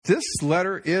This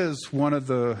letter is one of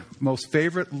the most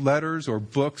favorite letters or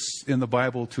books in the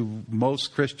Bible to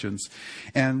most Christians.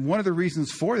 And one of the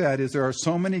reasons for that is there are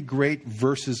so many great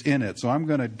verses in it. So I'm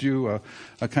going to do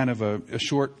a kind of a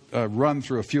short run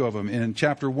through a few of them. In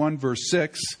chapter 1, verse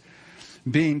 6,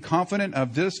 being confident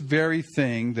of this very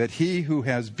thing, that he who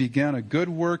has begun a good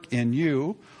work in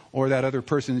you, or that other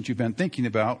person that you've been thinking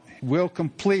about, will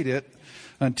complete it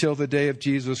until the day of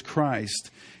Jesus Christ.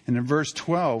 And in verse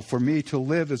 12, for me to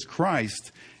live is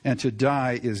Christ, and to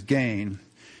die is gain.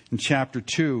 In chapter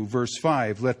 2, verse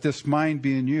 5, let this mind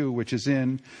be in you, which is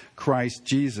in Christ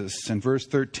Jesus. And verse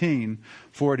 13,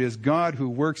 for it is God who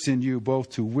works in you both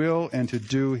to will and to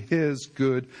do his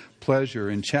good pleasure.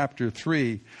 In chapter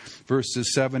 3,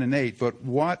 verses 7 and 8, but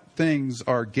what things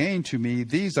are gain to me,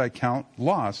 these I count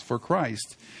loss for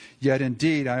Christ. Yet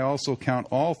indeed I also count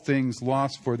all things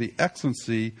lost for the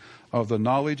excellency of the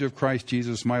knowledge of Christ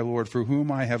Jesus my Lord, for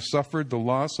whom I have suffered the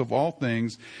loss of all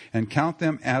things, and count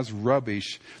them as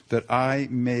rubbish, that I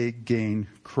may gain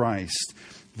Christ.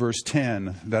 Verse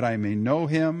 10, that I may know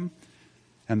him,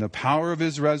 and the power of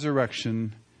his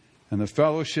resurrection, and the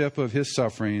fellowship of his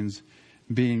sufferings,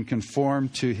 being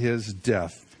conformed to his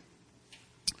death.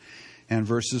 And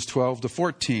verses 12 to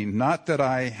 14, not that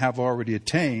I have already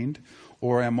attained,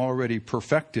 or am already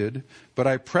perfected, but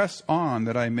I press on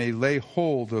that I may lay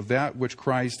hold of that which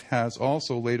Christ has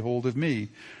also laid hold of me.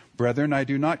 Brethren, I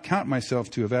do not count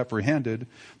myself to have apprehended,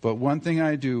 but one thing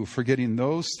I do, forgetting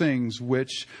those things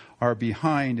which are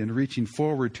behind and reaching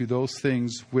forward to those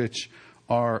things which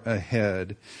are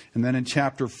ahead. And then in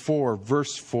chapter 4,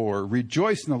 verse 4,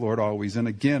 rejoice in the Lord always. And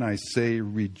again I say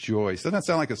rejoice. Doesn't that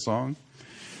sound like a song?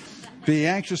 Be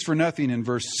anxious for nothing in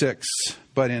verse 6,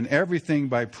 but in everything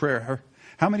by prayer.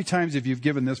 How many times have you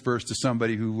given this verse to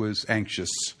somebody who was anxious?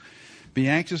 Be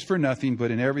anxious for nothing, but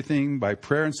in everything by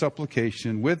prayer and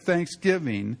supplication, with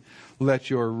thanksgiving, let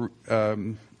your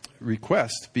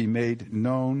request be made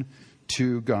known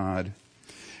to God.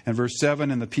 And verse 7,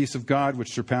 and the peace of God,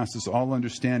 which surpasses all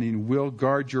understanding, will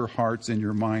guard your hearts and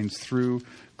your minds through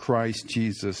Christ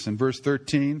Jesus. And verse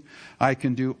 13, I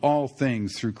can do all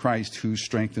things through Christ who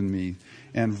strengthened me.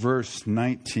 And verse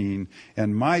 19,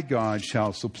 and my God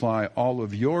shall supply all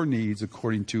of your needs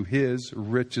according to his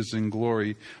riches and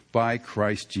glory by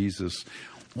Christ Jesus.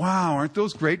 Wow, aren't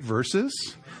those great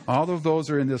verses? All of those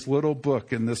are in this little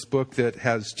book, in this book that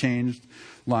has changed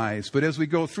lives. But as we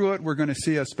go through it, we're going to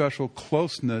see a special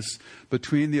closeness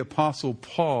between the Apostle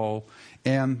Paul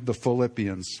and the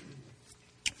Philippians.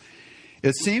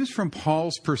 It seems from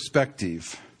Paul's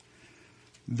perspective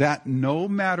that no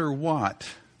matter what,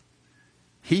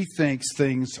 he thinks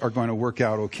things are going to work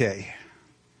out okay.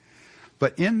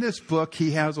 But in this book,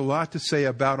 he has a lot to say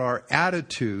about our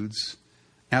attitudes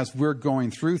as we're going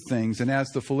through things. And as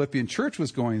the Philippian church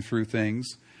was going through things,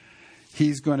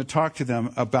 he's going to talk to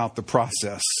them about the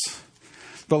process.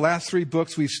 The last three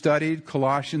books we've studied,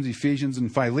 Colossians, Ephesians,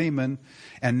 and Philemon,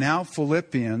 and now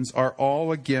Philippians, are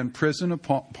all again prison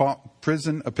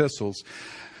epistles.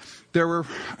 There were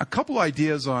a couple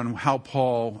ideas on how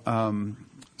Paul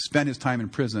spent his time in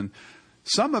prison.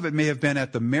 Some of it may have been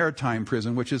at the Maritime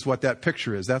prison, which is what that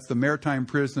picture is. That's the Maritime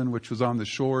prison, which was on the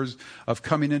shores of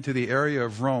coming into the area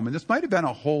of Rome. And this might have been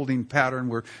a holding pattern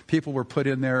where people were put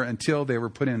in there until they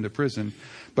were put into prison.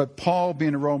 But Paul,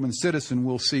 being a Roman citizen,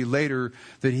 we'll see later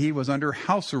that he was under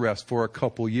house arrest for a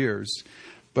couple years.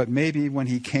 But maybe when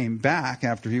he came back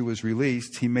after he was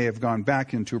released, he may have gone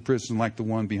back into a prison like the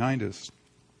one behind us.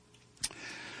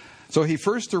 So he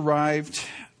first arrived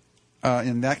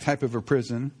in that type of a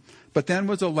prison, but then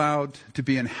was allowed to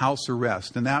be in house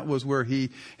arrest. And that was where he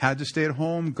had to stay at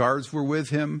home. Guards were with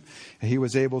him. He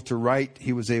was able to write.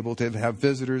 He was able to have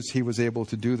visitors. He was able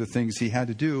to do the things he had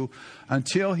to do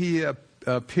until he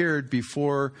appeared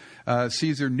before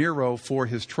Caesar Nero for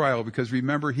his trial. Because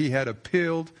remember, he had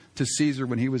appealed to Caesar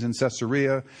when he was in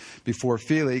Caesarea before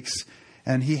Felix.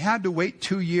 And he had to wait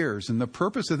 2 years. And the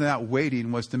purpose of that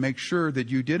waiting was to make sure that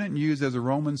you didn't use as a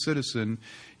Roman citizen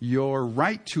your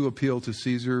right to appeal to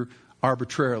Caesar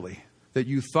arbitrarily. That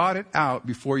you thought it out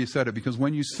before you said it. Because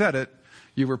when you said it,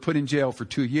 you were put in jail for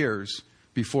 2 years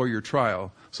before your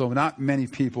trial. So not many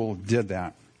people did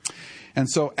that. And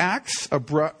so Acts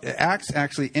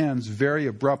actually ends very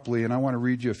abruptly. And I want to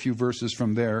read you a few verses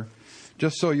from there,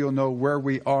 just so you'll know where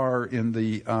we are in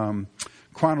the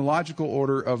chronological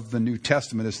order of the New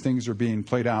Testament as things are being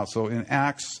played out. So in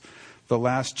Acts, the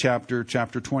last chapter,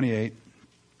 chapter 28,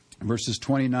 verses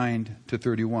 29 to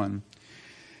 31.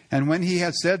 And when he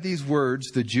had said these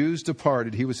words, the Jews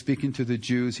departed. He was speaking to the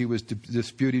Jews. He was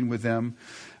disputing with them.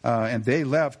 And they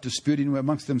left, disputing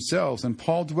amongst themselves. And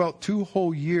Paul dwelt 2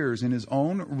 whole years in his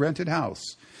own rented house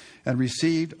and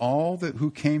received all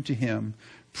who came to him,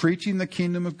 preaching the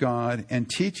kingdom of God and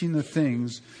teaching the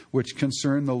things which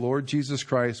concern the Lord Jesus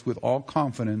Christ with all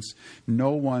confidence,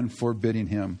 no one forbidding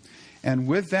him. And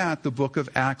with that, the book of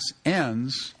Acts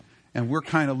ends. And we're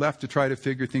kind of left to try to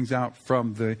figure things out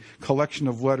from the collection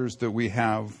of letters that we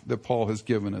have that Paul has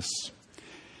given us.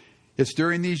 It's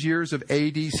during these years of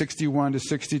AD 61 to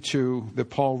 62 that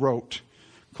Paul wrote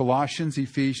Colossians,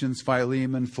 Ephesians,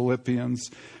 Philemon, Philippians,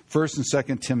 1st and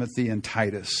 2nd Timothy, and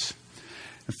Titus.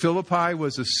 And Philippi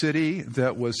was a city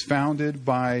that was founded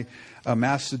by a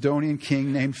Macedonian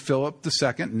king named Philip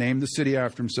II, named the city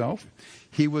after himself.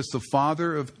 He was the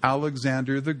father of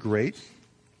Alexander the Great.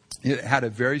 It had a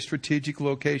very strategic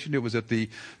location. It was at the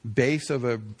base of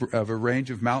a range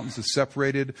of mountains that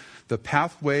separated the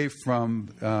pathway from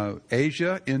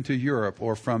Asia into Europe,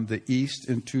 or from the east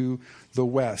into the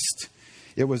west.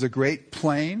 It was a great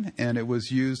plain, and it was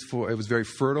very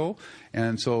fertile,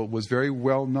 and so it was very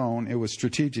well known. It was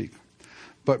strategic.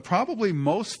 But probably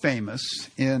most famous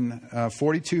in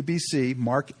 42 BC,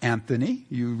 Mark Antony.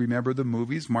 You remember the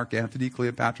movies, Mark Antony,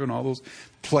 Cleopatra, and all those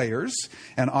players.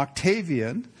 And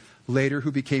Octavian, later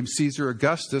who became Caesar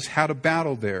Augustus, had a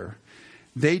battle there.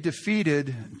 They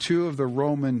defeated 2 of the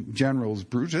Roman generals,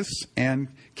 Brutus and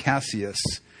Cassius.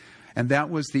 And that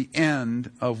was the end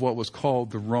of what was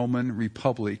called the Roman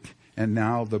Republic, and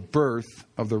now the birth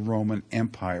of the Roman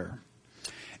Empire.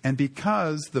 And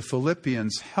because the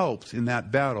Philippians helped in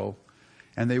that battle,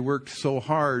 and they worked so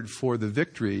hard for the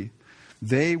victory,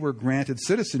 they were granted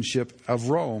citizenship of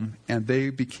Rome, and they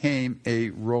became a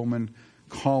Roman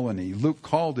colony. Luke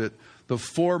called it the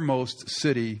foremost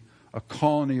city, a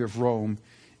colony of Rome,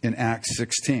 in Acts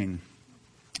 16.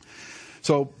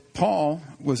 So Paul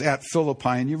was at Philippi,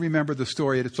 and you remember the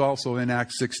story. It's also in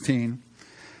Acts 16.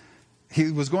 He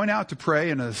was going out to pray,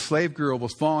 and a slave girl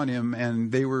was following him,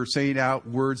 and they were saying out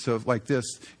words of like this: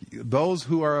 those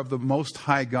who are of the Most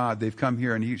High God, they've come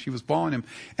here. And she was following him,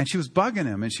 and she was bugging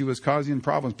him, and she was causing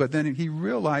problems. But then he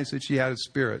realized that she had a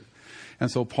spirit. And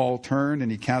so Paul turned,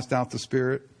 and he cast out the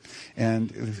spirit. And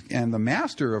the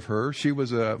master of her, she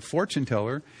was a fortune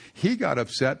teller, he got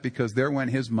upset because there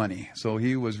went his money. So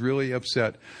he was really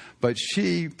upset. But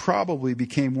she probably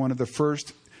became one of the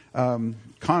first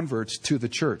converts to the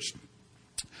church.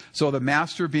 So the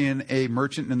master, being a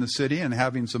merchant in the city and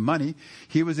having some money,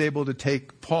 he was able to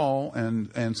take Paul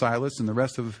and Silas and the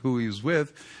rest of who he was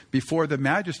with before the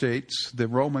magistrates, the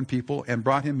Roman people, and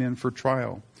brought him in for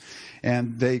trial.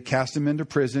 And they cast him into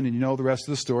prison, and you know the rest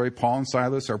of the story. Paul and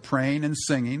Silas are praying and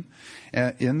singing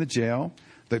in the jail.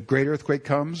 The great earthquake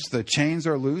comes, the chains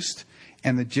are loosed,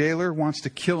 and the jailer wants to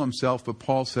kill himself, but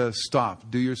Paul says,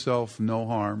 "Stop, do yourself no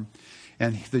harm."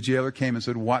 And the jailer came and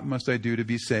said, "What must I do to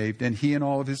be saved?" And he and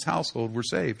all of his household were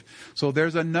saved. So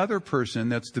there's another person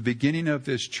that's the beginning of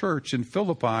this church in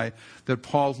Philippi that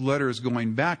Paul's letter is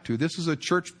going back to. This is a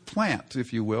church plant,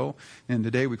 if you will. And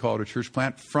today we call it a church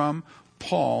plant from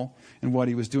Paul and what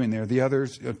he was doing there. The other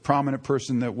prominent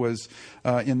person that was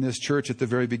in this church at the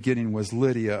very beginning was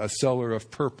Lydia, a seller of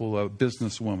purple, a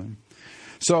businesswoman.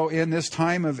 So in this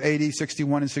time of AD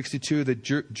 61 and 62, the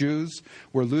Jews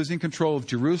were losing control of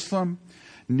Jerusalem.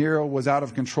 Nero was out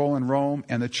of control in Rome,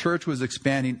 and the church was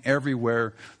expanding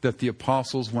everywhere that the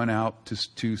apostles went out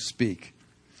to speak.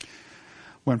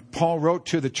 When Paul wrote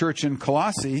to the church in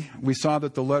Colossae, we saw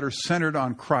that the letter centered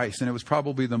on Christ, and it was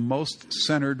probably the most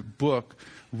centered book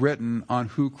written on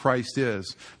who Christ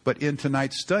is. But in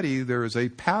tonight's study, there is a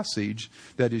passage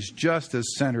that is just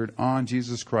as centered on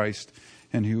Jesus Christ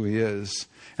and who he is.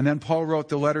 And then Paul wrote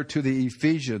the letter to the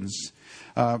Ephesians,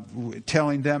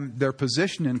 telling them their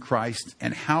position in Christ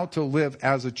and how to live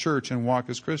as a church and walk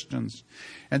as Christians.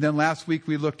 And then last week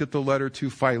we looked at the letter to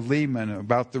Philemon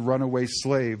about the runaway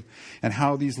slave and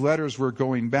how these letters were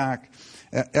going back.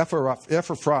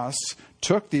 Epaphras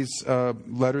took these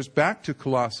letters back to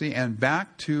Colossae and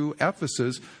back to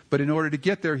Ephesus, but in order to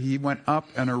get there, he went up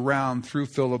and around through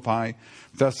Philippi,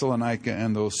 Thessalonica,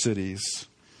 and those cities.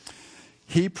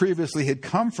 He previously had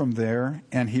come from there,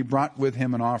 and he brought with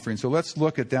him an offering. So let's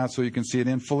look at that so you can see it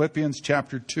in Philippians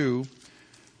chapter 2,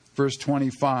 verse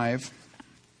 25.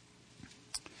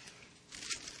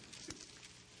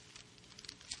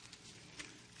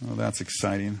 Oh, that's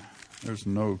exciting. There's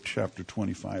no chapter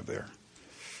 25 there,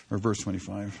 or verse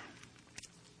 25.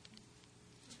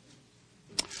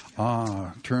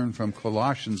 Turn from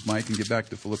Colossians, Mike, and get back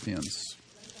to Philippians.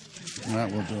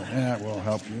 That will do it. That will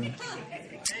help you.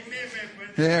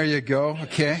 There you go.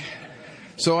 Okay.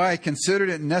 So I considered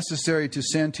it necessary to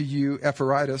send to you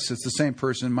Epaphroditus, it's the same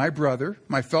person, my brother,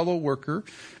 my fellow worker,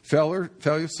 fellow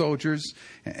soldiers,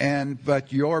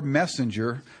 but your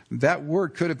messenger. That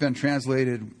word could have been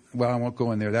translated, well, I won't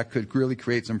go in there. That could really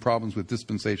create some problems with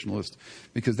dispensationalists,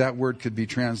 because that word could be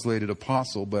translated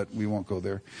apostle, but we won't go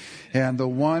there. And the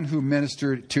one who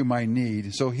ministered to my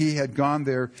need. So he had gone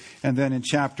there, and then in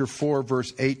chapter 4,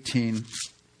 verse 18,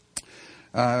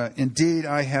 indeed,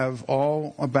 I have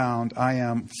all abound. I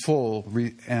am full,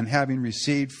 and having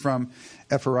received from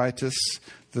Epaphroditus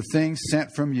the things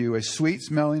sent from you, a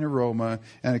sweet-smelling aroma,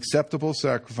 an acceptable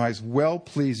sacrifice,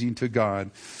 well-pleasing to God.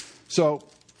 So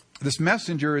this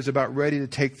messenger is about ready to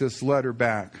take this letter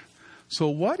back. So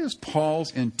what is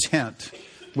Paul's intent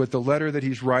with the letter that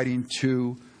he's writing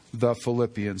to the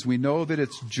Philippians? We know that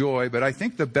it's joy, but I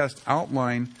think the best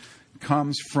outline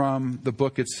comes from the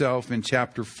book itself in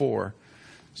chapter 4.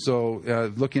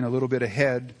 So looking a little bit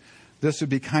ahead, this would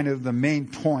be kind of the main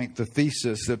point, the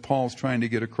thesis that Paul's trying to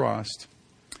get across.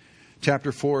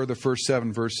 Chapter 4, the first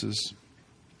 7 verses.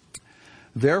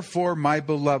 Therefore, my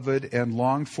beloved and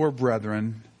longed for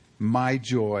brethren, my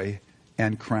joy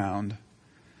and crown,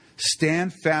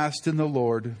 stand fast in the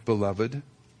Lord, beloved.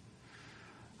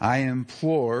 I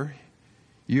implore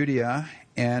Euodia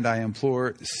and I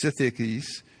implore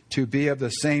Syntyche to be of the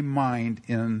same mind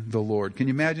in the Lord. Can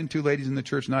you imagine two ladies in the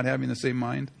church not having the same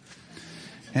mind?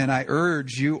 And I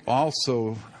urge you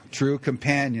also, true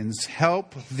companions,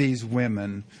 help these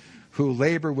women who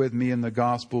labor with me in the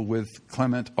gospel, with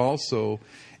Clement also,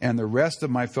 and the rest of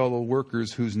my fellow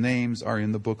workers whose names are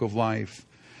in the book of life.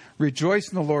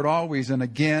 Rejoice in the Lord always, and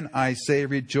again I say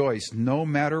rejoice, no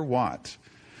matter what.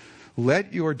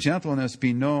 Let your gentleness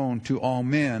be known to all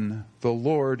men. The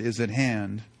Lord is at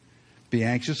hand. Be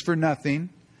anxious for nothing,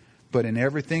 but in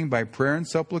everything by prayer and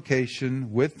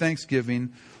supplication, with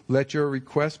thanksgiving, let your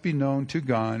requests be known to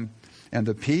God, and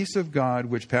the peace of God,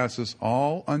 which passes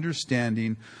all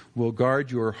understanding, will guard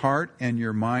your heart and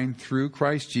your mind through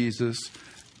Christ Jesus,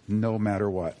 no matter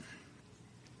what.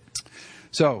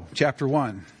 So, chapter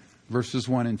 1, verses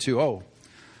 1 and 2. Oh,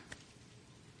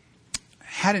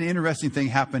 had an interesting thing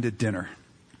happen at dinner.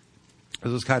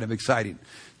 This was kind of exciting.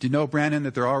 Do you know, Brandon,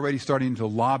 that they're already starting to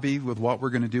lobby with what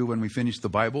we're going to do when we finish the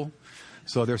Bible?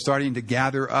 So they're starting to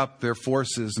gather up their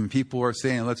forces, and people are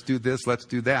saying, let's do this, let's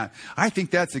do that. I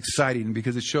think that's exciting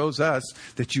because it shows us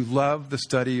that you love the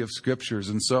study of Scriptures.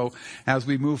 And so as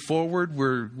we move forward,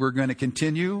 we're going to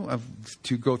continue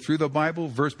to go through the Bible,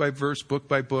 verse by verse, book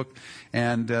by book,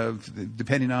 and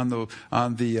depending on the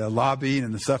lobbying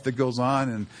and the stuff that goes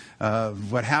on,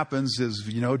 and what happens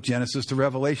is, Genesis to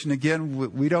Revelation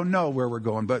again. We don't know where we're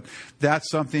going, but that's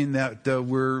something that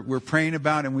we're praying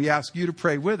about, and we ask you to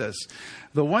pray with us.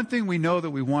 The one thing we know that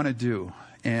we want to do,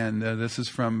 and this is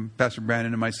from Pastor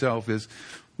Brandon and myself, is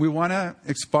we want to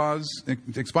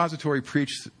expository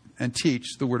preach and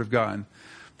teach the Word of God.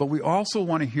 But we also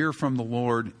want to hear from the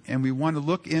Lord, and we want to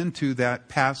look into that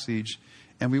passage,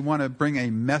 and we want to bring a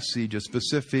message, a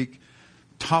specific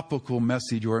topical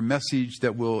message, or a message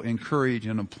that will encourage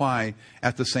and apply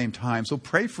at the same time. So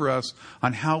pray for us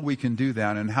on how we can do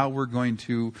that and how we're going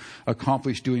to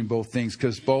accomplish doing both things,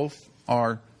 because both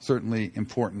are certainly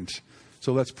important.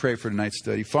 So let's pray for tonight's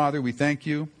study. Father, we thank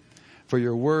you for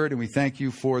your word, and we thank you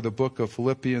for the book of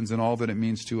Philippians and all that it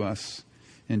means to us.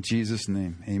 In Jesus'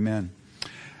 name, amen.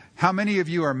 How many of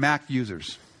you are Mac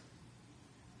users?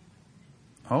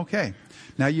 Okay.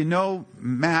 Now,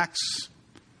 Macs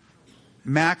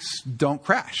don't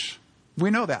crash.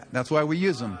 We know that. That's why we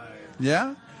use them.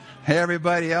 Yeah? Hey,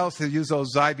 everybody else who use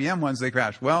those IBM ones, they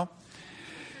crash. Well,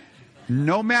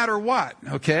 no matter what,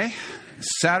 okay?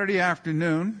 Saturday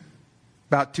afternoon,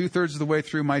 about 2/3 of the way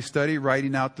through my study,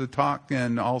 writing out the talk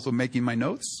and also making my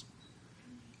notes,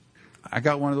 I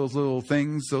got one of those little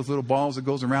things, those little balls that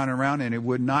goes around and around, and it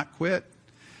would not quit.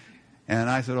 And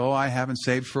I said, I haven't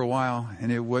saved for a while,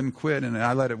 and it wouldn't quit. And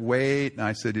I let it wait, and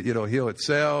I said, it'll heal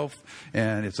itself,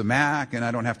 and it's a Mac, and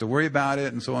I don't have to worry about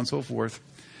it, and so on and so forth.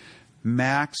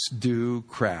 Macs do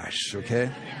crash,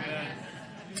 okay?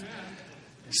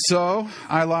 So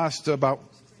I lost about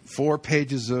 4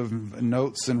 pages of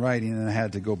notes and writing, and I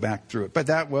had to go back through it. But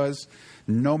that was,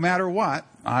 no matter what,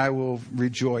 I will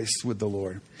rejoice with the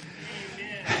Lord.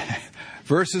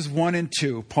 Verses 1 and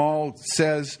 2, Paul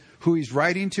says who he's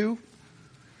writing to,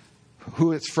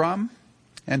 who it's from,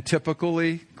 and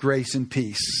typically grace and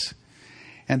peace.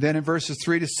 And then in verses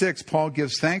 3 to 6, Paul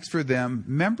gives thanks for them,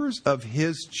 members of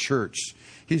his church.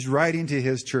 He's writing to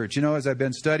his church. As I've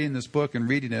been studying this book and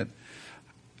reading it,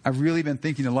 I've really been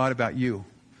thinking a lot about you,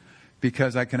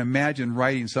 because I can imagine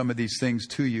writing some of these things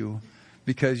to you,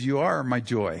 because you are my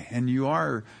joy, and you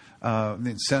are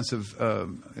the sense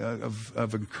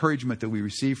of encouragement that we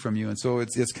receive from you. And so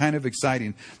it's kind of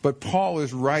exciting. But Paul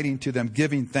is writing to them,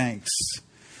 giving thanks.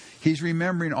 He's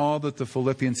remembering all that the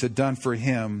Philippians had done for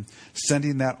him,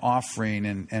 sending that offering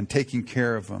and taking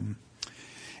care of them.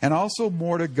 And also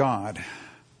more to God,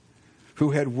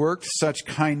 who had worked such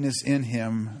kindness in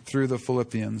him through the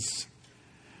Philippians.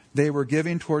 They were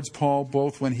giving towards Paul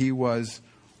both when he was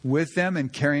with them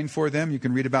and caring for them. You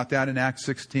can read about that in Acts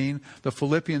 16. The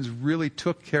Philippians really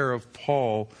took care of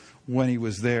Paul when he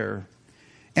was there.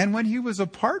 And when he was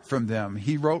apart from them,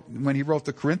 when he wrote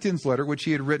the Corinthians letter, which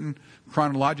he had written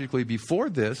chronologically before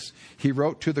this, he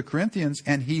wrote to the Corinthians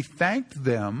and he thanked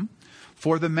them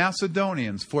for the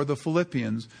Macedonians, for the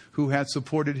Philippians who had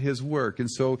supported his work. And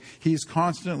so he's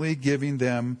constantly giving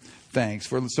them thanks.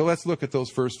 So let's look at those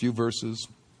first few verses.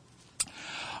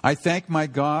 I thank my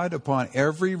God upon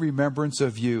every remembrance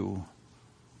of you,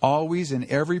 always in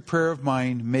every prayer of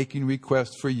mine, making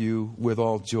request for you with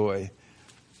all joy.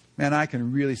 Man, I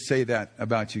can really say that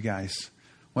about you guys.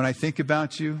 When I think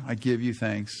about you, I give you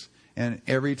thanks. And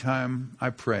every time I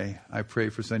pray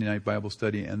for Sunday Night Bible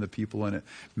Study and the people in it.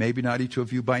 Maybe not each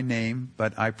of you by name,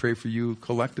 but I pray for you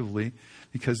collectively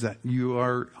because that you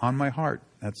are on my heart.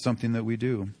 That's something that we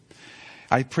do.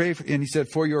 I pray, and he said,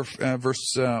 for your,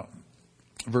 verse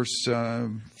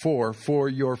 4, for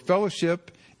your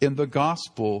fellowship in the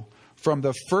gospel from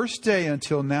the first day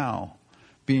until now,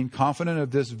 being confident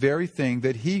of this very thing,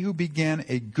 that he who began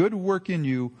a good work in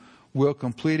you will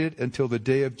complete it until the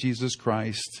day of Jesus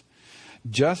Christ.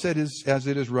 Just as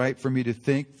it is right for me to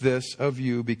think this of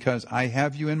you, because I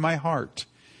have you in my heart,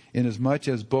 inasmuch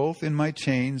as both in my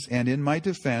chains and in my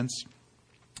defense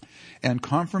and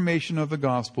confirmation of the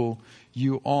gospel,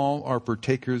 you all are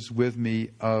partakers with me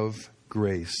of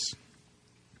grace.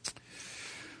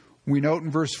 We note in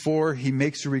verse 4, he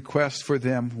makes a request for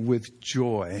them with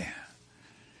joy.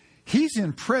 He's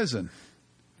in prison.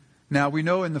 Now we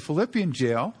know in the Philippian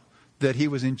jail that he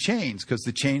was in chains because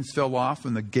the chains fell off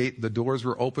and the doors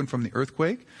were open from the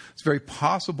earthquake. It's very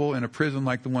possible in a prison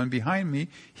like the one behind me,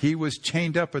 he was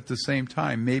chained up at the same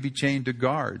time, maybe chained to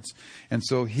guards. And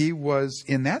so he was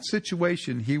in that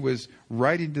situation, he was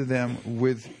writing to them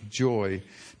with joy,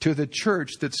 to the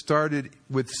church that started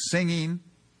with singing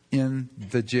in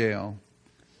the jail.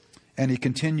 And he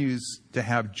continues to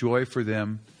have joy for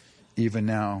them even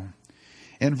now.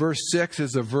 And verse 6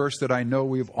 is a verse that I know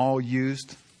we've all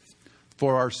used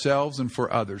for ourselves and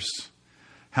for others.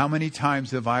 How many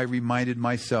times have I reminded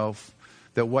myself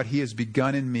that what he has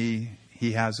begun in me,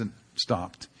 he hasn't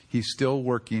stopped. He's still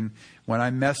working. When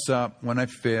I mess up, when I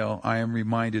fail, I am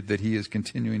reminded that he is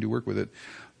continuing to work with it.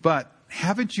 But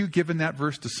haven't you given that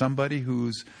verse to somebody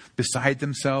who's beside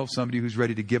themselves, somebody who's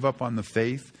ready to give up on the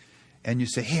faith? And you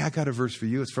say, hey, I got a verse for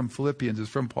you. It's from Philippians. It's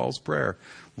from Paul's prayer.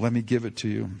 Let me give it to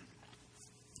you.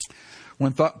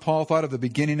 When Paul thought of the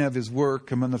beginning of his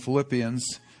work among the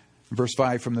Philippians, verse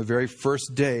 5, from the very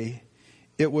first day,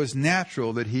 it was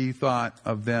natural that he thought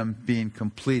of them being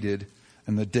completed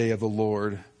in the day of the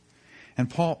Lord. And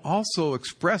Paul also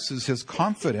expresses his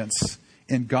confidence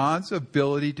in God's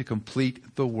ability to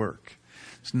complete the work.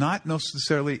 It's not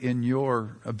necessarily in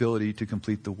your ability to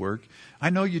complete the work. I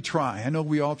know you try. I know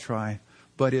we all try.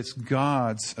 But it's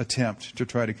God's attempt to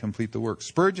try to complete the work.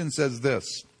 Spurgeon says this: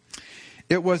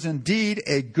 it was indeed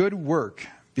a good work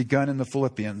begun in the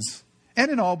Philippians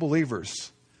and in all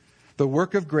believers. The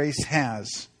work of grace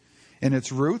has, in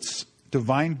its roots,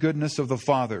 divine goodness of the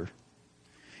Father.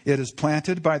 It is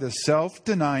planted by the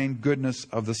self-denying goodness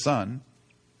of the Son.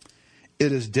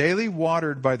 It is daily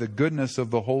watered by the goodness of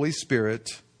the Holy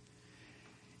Spirit.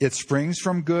 It springs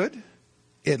from good.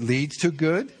 It leads to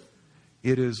good.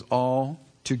 It is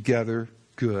altogether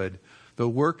good. The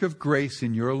work of grace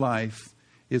in your life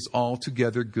is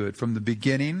altogether good. From the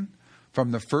beginning,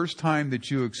 from the first time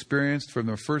that you experienced, from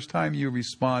the first time you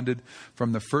responded,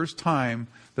 from the first time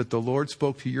that the Lord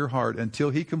spoke to your heart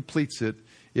until he completes it,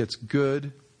 it's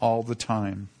good all the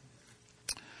time.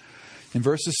 In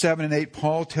verses 7 and 8,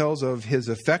 Paul tells of his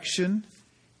affection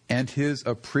and his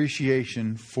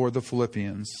appreciation for the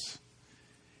Philippians.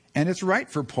 And it's right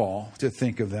for Paul to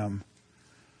think of them.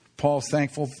 Paul's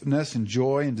thankfulness and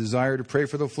joy and desire to pray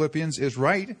for the Philippians is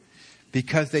right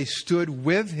because they stood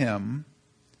with him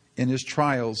in his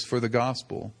trials for the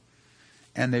gospel,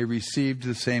 and they received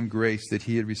the same grace that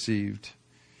he had received.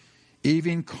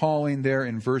 Even calling there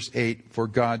in verse 8 for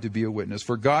God to be a witness.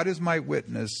 For God is my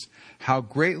witness, how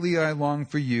greatly I long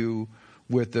for you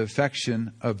with the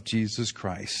affection of Jesus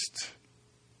Christ.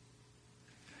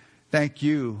 Thank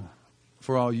you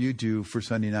for all you do for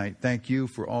Sunday night. Thank you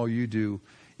for all you do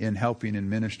in helping and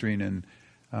ministering and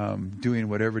doing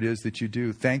whatever it is that you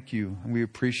do. Thank you. We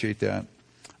appreciate that.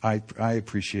 I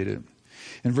appreciate it.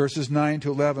 In verses 9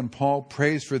 to 11, Paul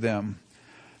prays for them.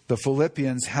 The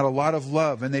Philippians had a lot of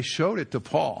love, and they showed it to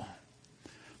Paul.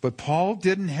 But Paul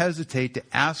didn't hesitate to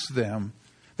ask them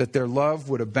that their love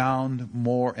would abound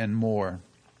more and more.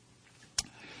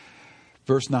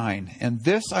 Verse 9, and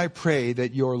this I pray,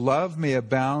 that your love may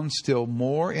abound still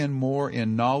more and more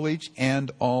in knowledge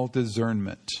and all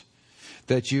discernment,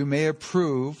 that you may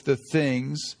approve the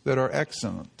things that are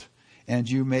excellent, and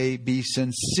you may be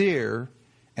sincere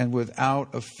and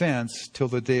without offense till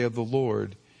the day of the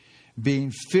Lord,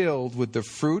 being filled with the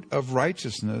fruit of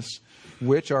righteousness,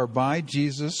 which are by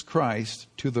Jesus Christ,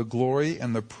 to the glory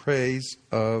and the praise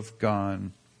of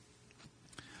God.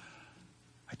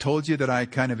 I told you that I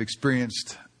kind of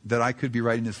experienced that I could be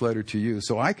writing this letter to you.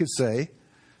 So I could say,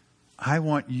 I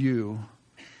want you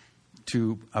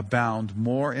to abound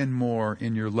more and more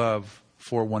in your love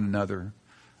for one another.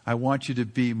 I want you to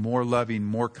be more loving,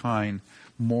 more kind,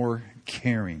 more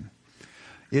caring.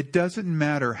 It doesn't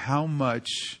matter how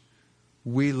much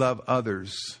we love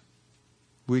others.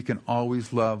 We can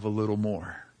always love a little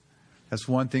more. That's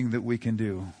one thing that we can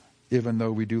do, even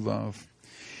though we do love.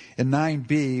 In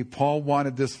 9b, Paul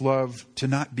wanted this love to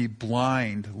not be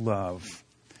blind love.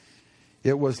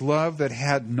 It was love that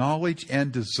had knowledge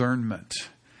and discernment.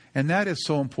 And that is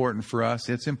so important for us.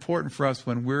 It's important for us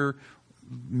when we're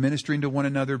ministering to one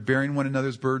another, bearing one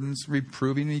another's burdens,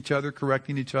 reproving each other,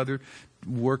 correcting each other,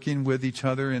 working with each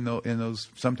other in those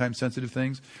sometimes sensitive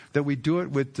things, that we do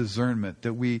it with discernment,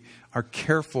 that we are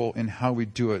careful in how we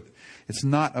do it. It's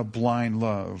not a blind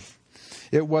love.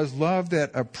 It was love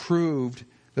that approved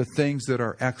the things that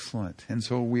are excellent, and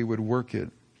so we would work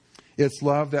it. It's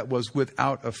love that was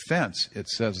without offense, it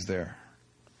says there.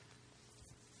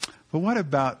 But what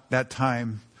about that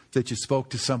time that you spoke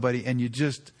to somebody and you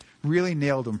just really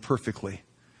nailed them perfectly?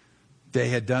 They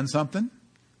had done something,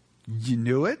 you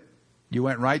knew it, you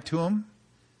went right to them,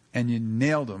 and you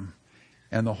nailed them.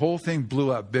 And the whole thing blew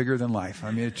up bigger than life.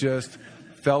 I mean, it just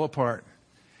fell apart.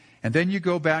 And then you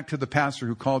go back to the pastor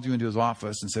who called you into his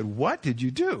office and said, what did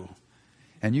you do?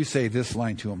 And you say this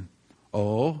line to him,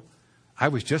 oh, I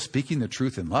was just speaking the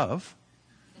truth in love.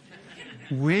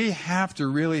 We have to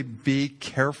really be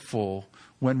careful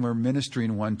when we're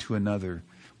ministering one to another.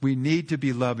 We need to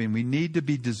be loving. We need to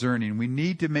be discerning. We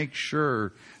need to make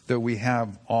sure that we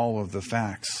have all of the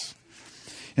facts.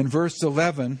 In verse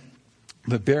 11,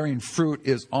 the bearing fruit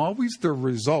is always the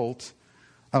result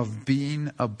of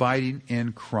being abiding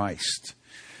in Christ.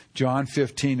 John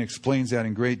 15 explains that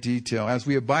in great detail. As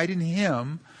we abide in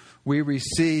Him, we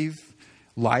receive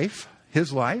life,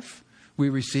 His life. We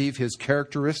receive His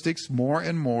characteristics more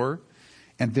and more.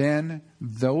 And then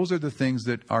those are the things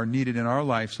that are needed in our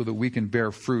life so that we can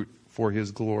bear fruit for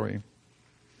His glory.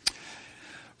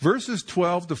 Verses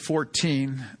 12 to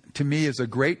 14, to me, is a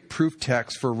great proof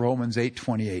text for Romans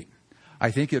 8:28.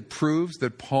 I think it proves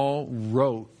that Paul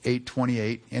wrote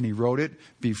 8:28, and he wrote it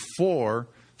before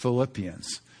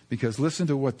Philippians. Because listen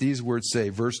to what these words say,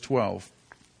 verse 12.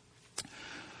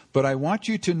 But I want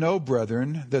you to know,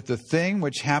 brethren, that the thing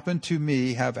which happened to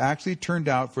me have actually turned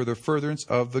out for the furtherance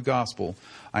of the gospel.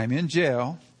 I'm in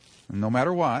jail, no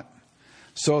matter what,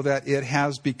 so that it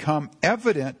has become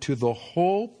evident to the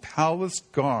whole palace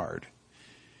guard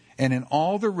and in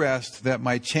all the rest that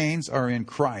my chains are in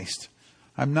Christ.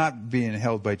 I'm not being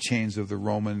held by chains of the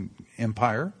Roman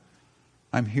Empire.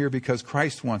 I'm here because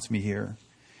Christ wants me here.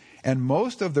 And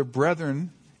most of the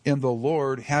brethren in the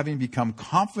Lord, having become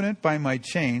confident by my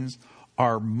chains,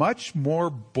 are much more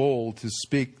bold to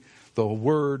speak the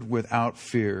word without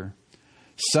fear.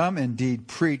 Some indeed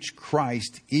preach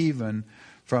Christ even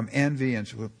from envy.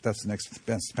 And that's the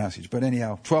next passage. But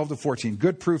anyhow, 12 to 14,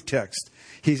 good proof text.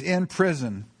 He's in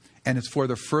prison, and it's for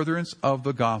the furtherance of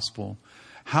the gospel.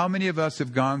 How many of us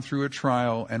have gone through a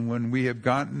trial, and when we have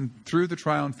gotten through the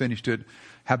trial and finished it,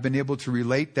 have been able to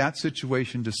relate that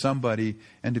situation to somebody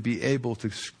and to be able to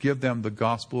give them the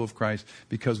gospel of Christ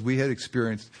because we had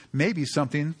experienced maybe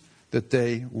something that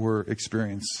they were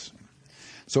experiencing.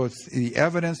 So it's the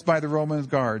evidence by the Roman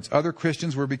guards. Other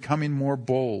Christians were becoming more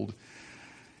bold.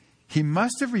 He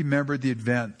must have remembered the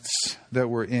events that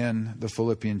were in the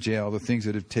Philippian jail, the things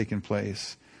that had taken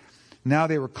place. Now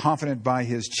they were confident by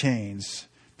his chains.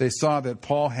 They saw that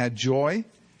Paul had joy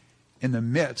in the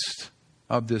midst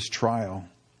of this trial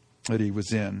that he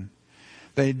was in.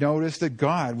 They noticed that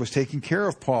God was taking care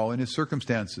of Paul in his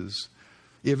circumstances.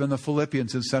 Even the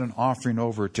Philippians had sent an offering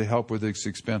over to help with his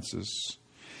expenses.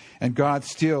 And God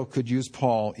still could use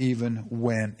Paul even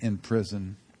when in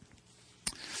prison.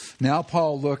 Now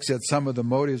Paul looks at some of the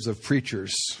motives of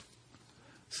preachers.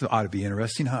 So it ought to be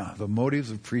interesting, huh? The motives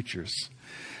of preachers.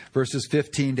 Verses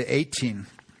 15 to 18.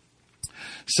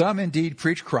 Some indeed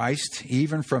preach Christ,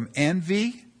 even from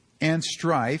envy and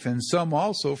strife, and some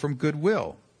also from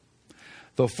goodwill.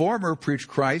 The former preach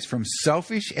Christ from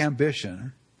selfish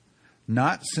ambition,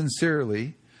 not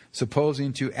sincerely,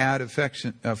 supposing to add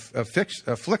affliction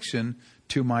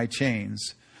to my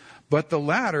chains. But the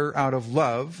latter out of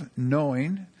love,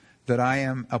 knowing that I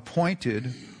am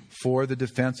appointed for the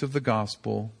defense of the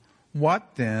gospel.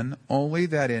 What then? Only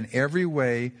that in every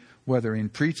way, whether in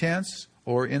pretense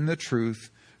or in the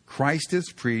truth, Christ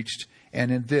is preached,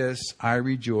 and in this I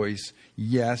rejoice.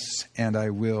 Yes, and I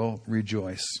will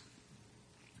rejoice.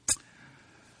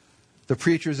 The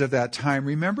preachers of that time,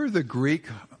 remember the Greek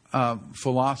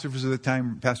philosophers of the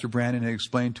time, Pastor Brandon had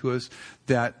explained to us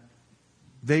that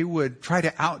they would try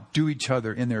to outdo each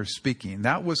other in their speaking.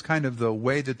 That was kind of the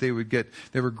way that they would get.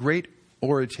 They were great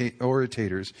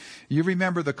orators. You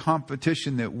remember the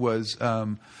competition that was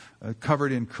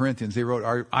covered in Corinthians. They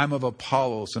wrote, I'm of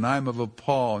Apollos and I'm of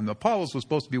Paul. And Apollos was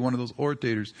supposed to be one of those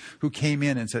orators who came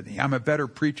in and said, I'm a better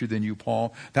preacher than you,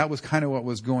 Paul. That was kind of what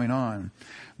was going on.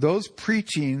 Those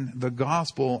preaching the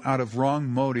gospel out of wrong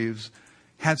motives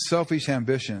had selfish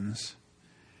ambitions,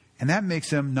 and that makes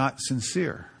them not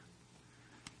sincere.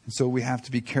 And so we have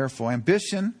to be careful.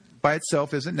 Ambition by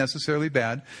itself isn't necessarily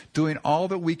bad. Doing all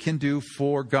that we can do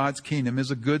for God's kingdom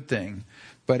is a good thing.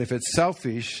 But if it's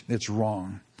selfish, it's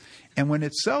wrong. And when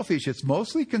it's selfish, it's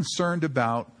mostly concerned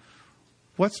about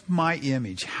what's my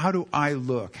image? How do I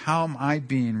look? How am I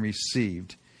being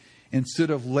received?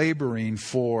 Instead of laboring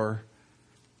for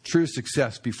true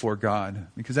success before God.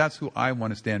 Because that's who I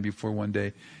want to stand before one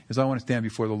day, is I want to stand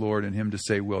before the Lord and Him to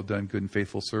say, well done, good and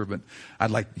faithful servant. I'd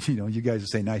like, you guys to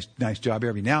say nice job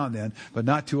every now and then, but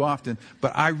not too often.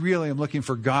 But I really am looking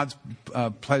for God's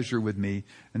pleasure with me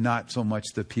and not so much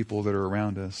the people that are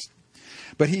around us.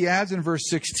 But he adds in verse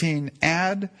 16,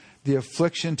 add the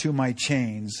affliction to my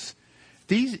chains.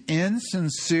 These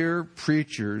insincere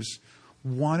preachers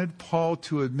wanted Paul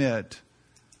to admit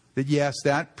that yes,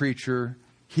 that preacher,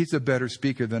 he's a better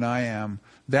speaker than I am.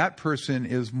 That person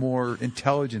is more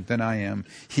intelligent than I am.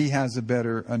 He has a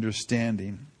better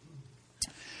understanding.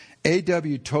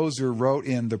 A.W. Tozer wrote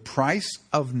in The Price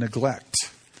of Neglect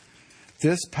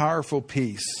this powerful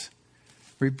piece,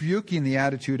 rebuking the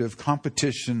attitude of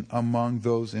competition among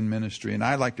those in ministry. And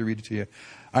I'd like to read it to you.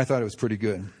 I thought it was pretty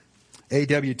good.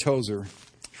 A.W. Tozer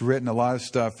has written a lot of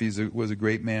stuff. He was a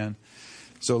great man.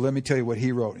 So let me tell you what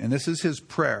he wrote. And this is his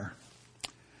prayer.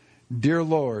 Dear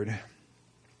Lord,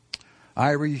 I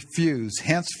refuse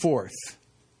henceforth.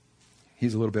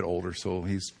 He's a little bit older, so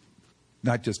he's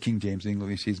not just King James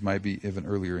English. He might be even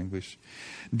earlier English.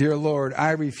 Dear Lord,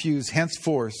 I refuse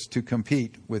henceforth to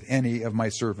compete with any of my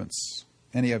servants,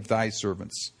 any of thy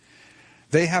servants.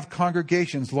 They have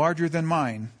congregations larger than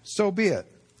mine. So be it.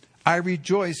 I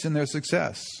rejoice in their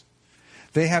success.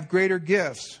 They have greater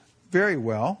gifts. Very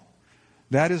well.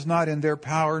 That is not in their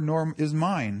power, nor is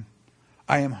mine.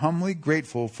 I am humbly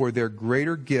grateful for their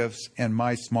greater gifts and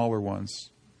my smaller ones.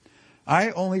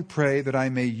 I only pray that I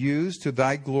may use to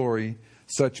thy glory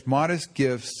such modest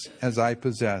gifts as I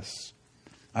possess.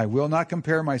 I will not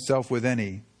compare myself with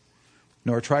any,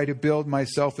 nor try to build my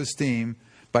self-esteem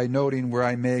by noting where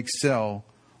I may excel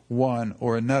one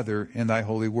or another in thy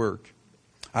holy work.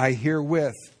 I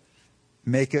herewith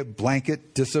make a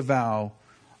blanket disavow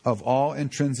of all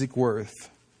intrinsic worth.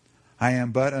 I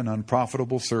am but an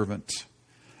unprofitable servant.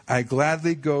 I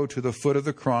gladly go to the foot of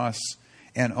the cross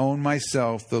and own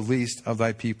myself the least of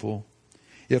thy people.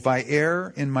 If I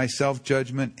err in my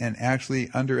self-judgment and actually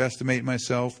underestimate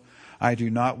myself, I do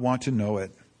not want to know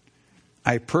it.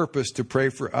 I purpose to pray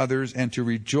for others and to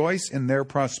rejoice in their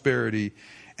prosperity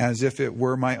as if it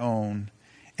were my own.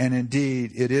 And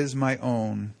indeed, it is my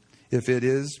own, if it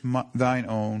is thine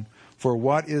own. For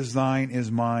what is thine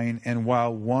is mine, and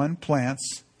while one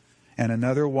plants and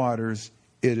another waters,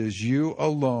 it is you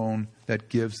alone that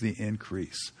gives the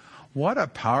increase. What a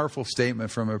powerful statement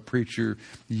from a preacher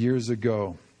years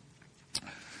ago.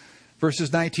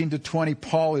 Verses 19 to 20,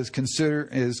 Paul is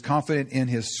confident in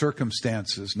his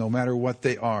circumstances, no matter what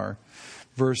they are.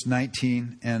 Verse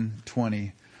 19 and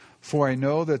 20. For I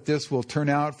know that this will turn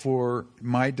out for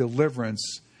my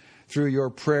deliverance through your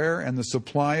prayer and the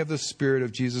supply of the Spirit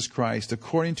of Jesus Christ,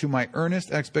 according to my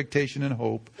earnest expectation and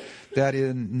hope, that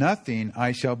in nothing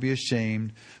I shall be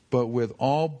ashamed, but with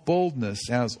all boldness,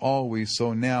 as always,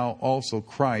 so now also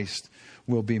Christ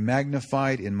will be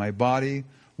magnified in my body,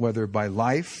 whether by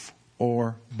life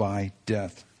or by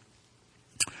death.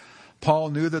 Paul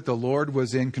knew that the Lord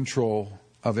was in control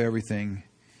of everything.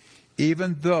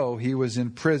 Even though he was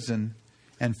in prison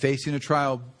and facing a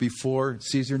trial before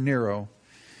Caesar Nero,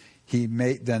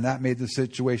 that made the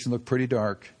situation look pretty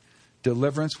dark.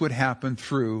 Deliverance would happen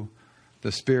through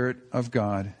the Spirit of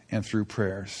God and through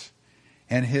prayers.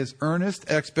 And his earnest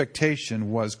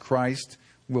expectation was Christ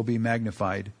will be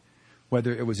magnified,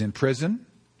 whether it was in prison,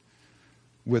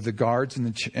 with the guards and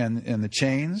the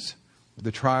chains,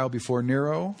 the trial before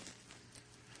Nero.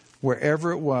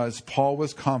 Wherever it was, Paul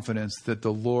was confident that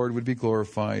the Lord would be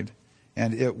glorified,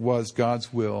 and it was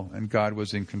God's will, and God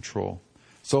was in control.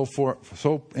 So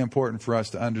important for us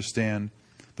to understand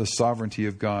the sovereignty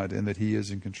of God and that he is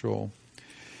in control.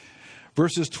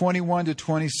 Verses 21 to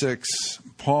 26,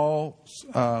 Paul's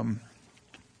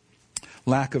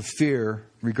lack of fear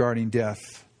regarding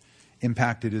death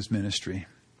impacted his ministry.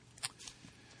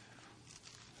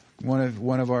 One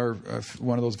of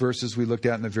those verses we looked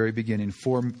at in the very beginning.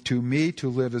 For to me to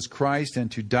live is Christ,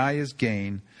 and to die is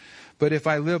gain. But if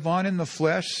I live on in the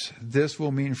flesh, this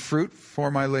will mean fruit for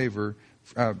my labor.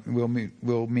 Will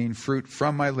mean fruit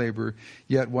from my labor.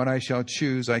 Yet what I shall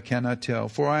choose I cannot tell.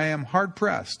 For I am hard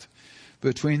pressed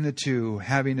between the two,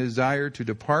 having a desire to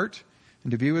depart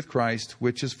and to be with Christ,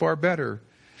 which is far better.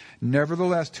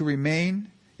 Nevertheless, to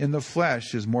remain in the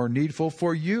flesh is more needful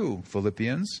for you,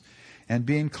 Philippians. And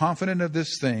being confident of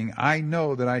this thing, I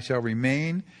know that I shall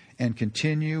remain and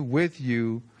continue with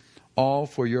you all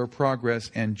for your progress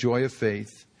and joy of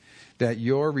faith, that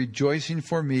your rejoicing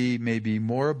for me may be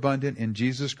more abundant in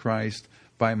Jesus Christ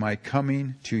by my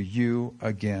coming to you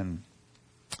again.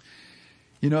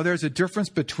 You know, there's a difference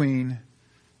between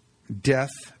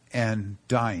death and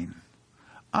dying.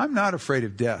 I'm not afraid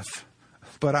of death,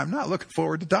 but I'm not looking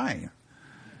forward to dying.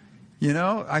 You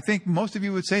know, I think most of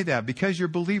you would say that because you're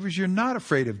believers, you're not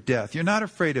afraid of death. You're not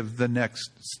afraid of the next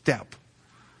step.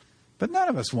 But none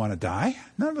of us want to die.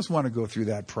 None of us want to go through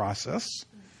that process.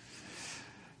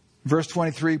 Verse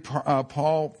 23,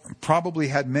 Paul probably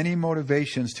had many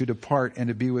motivations to depart and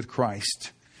to be with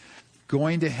Christ.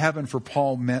 Going to heaven for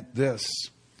Paul meant this.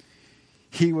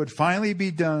 He would finally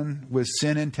be done with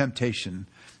sin and temptation.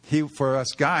 For us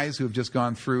guys who have just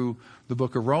gone through the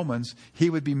book of Romans, he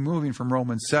would be moving from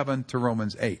Romans 7 to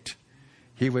Romans 8.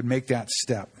 He would make that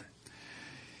step.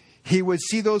 He would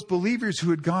see those believers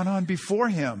who had gone on before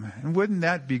him. And wouldn't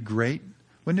that be great?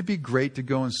 Wouldn't it be great to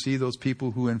go and see those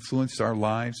people who influenced our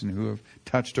lives and who have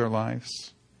touched our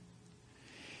lives?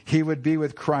 He would be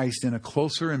with Christ in a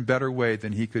closer and better way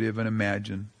than he could even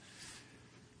imagine.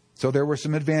 So there were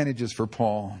some advantages for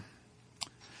Paul.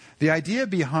 The idea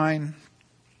behind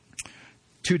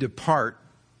to depart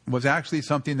was actually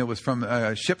something that was from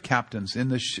ship captains. In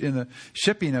the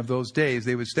shipping of those days,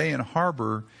 they would stay in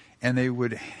harbor and they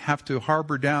would have to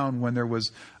harbor down when there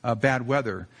was bad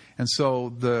weather. And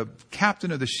so the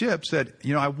captain of the ship said,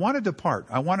 you know, I want to depart.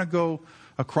 I want to go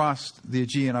across the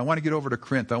Aegean. I want to get over to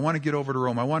Corinth. I want to get over to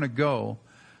Rome. I want to go.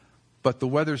 But the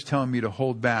weather's telling me to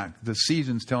hold back. The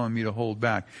season's telling me to hold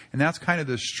back. And that's kind of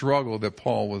the struggle that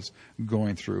Paul was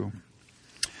going through.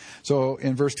 So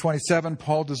in verse 27,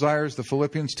 Paul desires the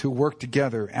Philippians to work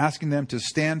together, asking them to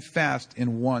stand fast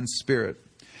in one spirit.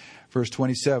 Verse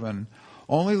 27,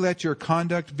 only let your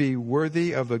conduct be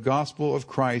worthy of the gospel of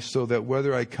Christ, so that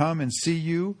whether I come and see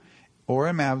you or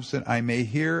am absent, I may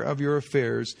hear of your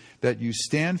affairs, that you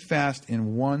stand fast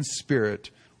in one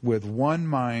spirit, with one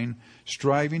mind,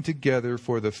 striving together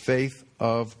for the faith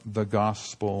of the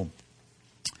gospel.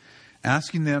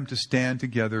 Asking them to stand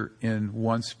together in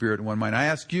one spirit and one mind. I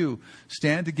ask you,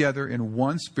 stand together in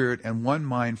one spirit and one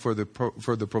mind for the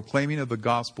proclaiming of the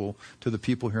gospel to the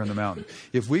people here on the mountain.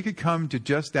 If we could come to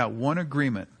just that one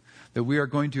agreement, that we are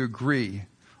going to agree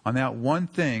on that one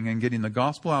thing and getting the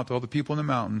gospel out to all the people on the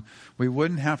mountain, we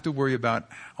wouldn't have to worry about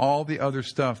all the other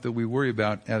stuff that we worry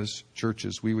about as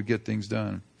churches. We would get things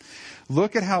done.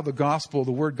 Look at how the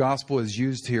word gospel is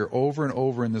used here over and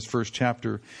over in this first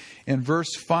chapter. In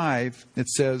verse 5, it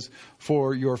says,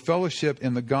 for your fellowship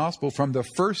in the gospel from the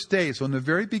first day. So in the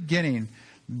very beginning,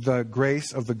 the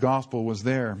grace of the gospel was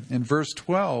there. In verse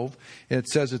 12, it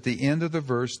says at the end of the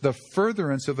verse, the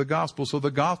furtherance of the gospel. So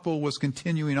the gospel was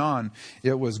continuing on.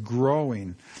 It was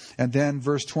growing. And then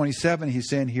verse 27, he's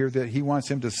saying here that he wants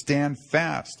him to stand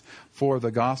fast for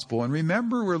the gospel. And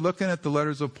remember, we're looking at the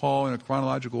letters of Paul in a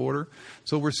chronological order.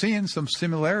 So we're seeing some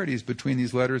similarities between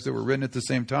these letters that were written at the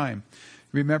same time.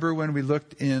 Remember when we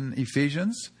looked in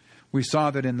Ephesians? We saw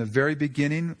that in the very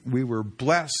beginning, we were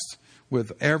blessed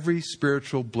with every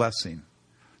spiritual blessing.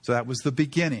 So that was the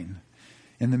beginning.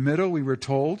 In the middle, we were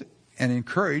told and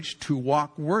encouraged to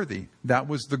walk worthy. That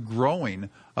was the growing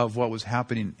of what was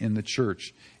happening in the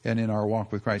church and in our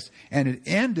walk with Christ. And it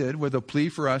ended with a plea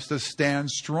for us to stand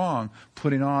strong,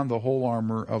 putting on the whole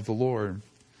armor of the Lord.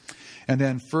 And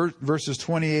then verses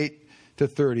 28 to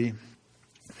 30,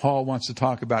 Paul wants to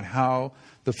talk about how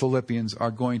the Philippians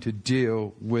are going to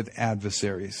deal with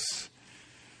adversaries.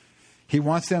 He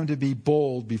wants them to be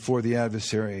bold before the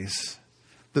adversaries.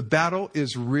 The battle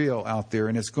is real out there,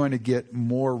 and it's going to get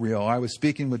more real. I was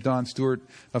speaking with Don Stewart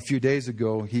a few days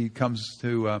ago. He comes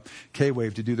to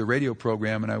K-Wave to do the radio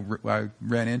program, and I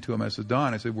ran into him. I said,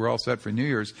 Don, we're all set for New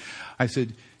Year's. I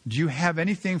said, do you have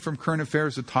anything from current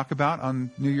affairs to talk about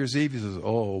on New Year's Eve? He says,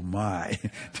 oh my,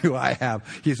 do I have.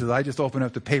 He says, I just open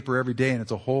up the paper every day, and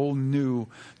it's a whole new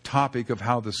topic of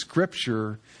how the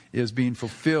Scripture is being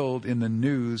fulfilled in the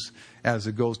news as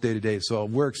it goes day to day. So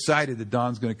we're excited that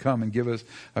Don's going to come and give us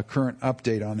a current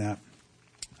update on that.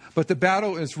 But the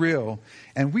battle is real,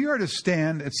 and we are to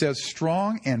stand, it says,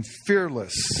 strong and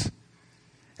fearless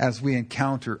as we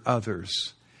encounter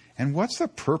others. And what's the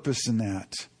purpose in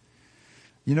that?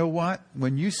 You know what?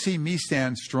 When you see me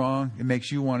stand strong, it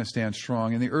makes you want to stand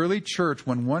strong. In the early church,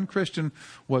 when one Christian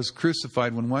was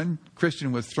crucified, when one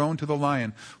Christian was thrown to the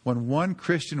lion, when one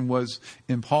Christian was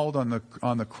impaled on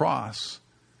the cross,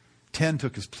 10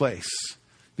 took his place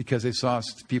because they saw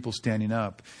people standing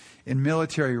up. In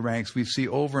military ranks, we see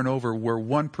over and over where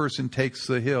one person takes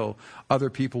the hill, other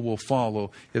people will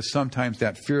follow. Is sometimes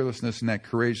that fearlessness and that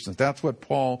courageousness. That's what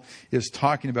Paul is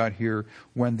talking about here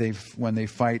when they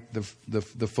fight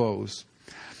the foes.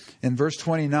 In verse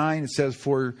 29, it says,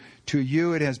 "For to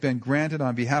you it has been granted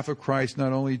on behalf of Christ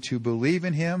not only to believe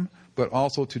in him, but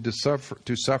also to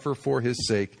suffer for his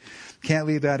sake." Can't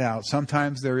leave that out.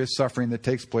 Sometimes there is suffering that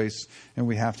takes place, and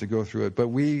we have to go through it. But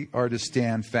we are to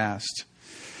stand fast.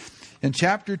 In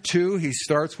chapter 2, he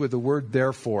starts with the word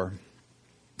therefore.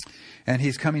 And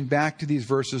he's coming back to these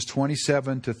verses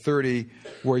 27 to 30,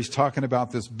 where he's talking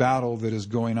about this battle that is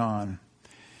going on.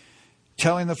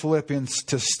 Telling the Philippians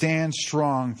to stand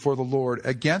strong for the Lord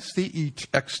against the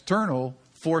external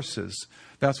forces.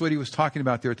 That's what he was talking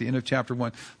about there at the end of chapter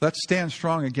 1. Let's stand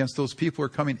strong against those people who are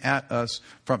coming at us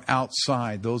from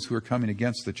outside, those who are coming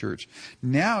against the church.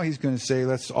 Now he's going to say,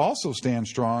 let's also stand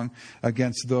strong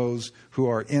against those who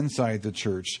are inside the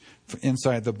church,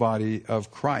 inside the body of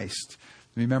Christ.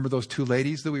 Remember those two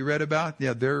ladies that we read about?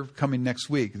 Yeah, they're coming next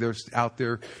week. There's out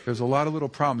there. There's a lot of little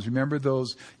problems. Remember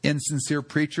those insincere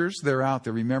preachers? They're out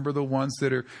there. Remember the ones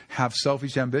that have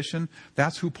selfish ambition?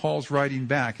 That's who Paul's writing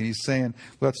back. And he's saying,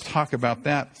 let's talk about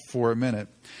that for a minute.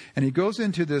 And he goes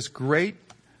into this great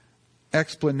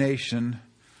explanation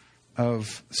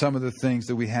of some of the things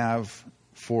that we have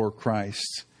for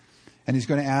Christ. And he's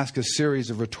going to ask a series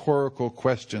of rhetorical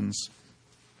questions.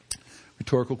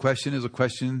 Rhetorical question is a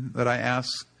question that I ask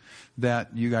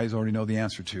that you guys already know the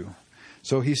answer to.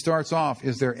 So he starts off,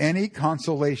 is there any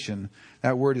consolation?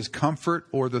 That word is comfort,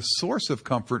 or the source of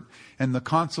comfort. And the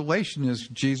consolation is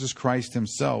Jesus Christ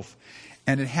himself.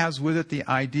 And it has with it the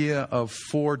idea of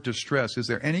for distress. Is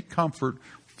there any comfort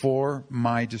for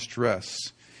my distress?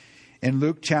 In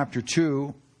Luke chapter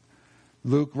 2,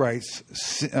 Luke writes,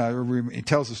 he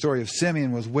tells the story of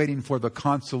Simeon was waiting for the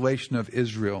consolation of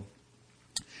Israel.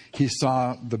 He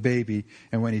saw the baby,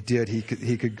 and when he did, he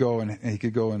could go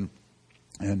and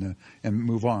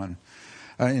move on.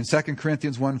 In 2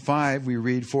 Corinthians 1:5, we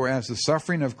read, "For as the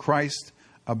suffering of Christ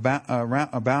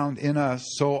abound in us,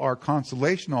 so our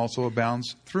consolation also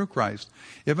abounds through Christ."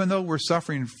 Even though we're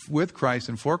suffering with Christ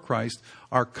and for Christ,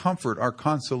 our comfort, our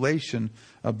consolation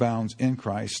abounds in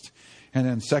Christ. And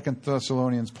in 2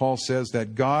 Thessalonians, Paul says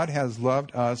that God has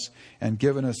loved us and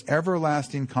given us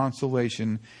everlasting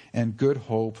consolation and good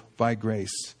hope by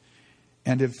grace.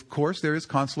 And of course, there is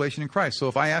consolation in Christ. So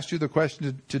if I asked you the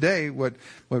question today, what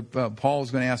Paul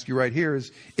is going to ask you right here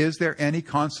is there any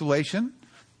consolation?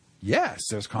 Yes,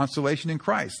 there's consolation in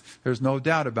Christ. There's no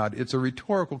doubt about it. It's a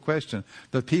rhetorical question.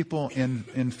 The people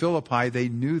in Philippi, they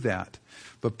knew that.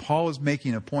 But Paul is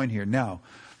making a point here. Now,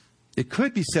 it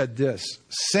could be said this,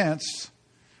 since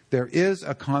there is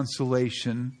a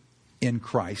consolation in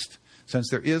Christ, since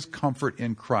there is comfort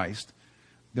in Christ,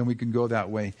 then we can go that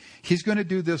way. He's going to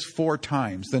do this 4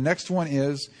 times. The next one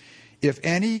is, if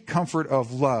any comfort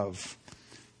of love.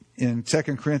 In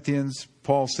 2 Corinthians,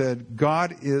 Paul said,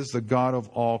 God is the God of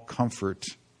all comfort.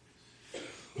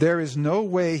 There is no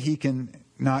way he can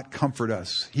not comfort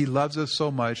us. He loves us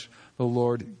so much, the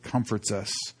Lord comforts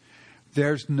us.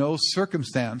 There's no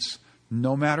circumstance,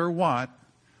 no matter what,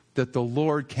 that the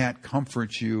Lord can't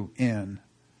comfort you in.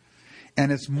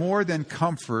 And it's more than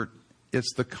comfort,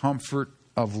 it's the comfort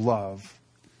of love.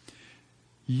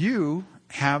 You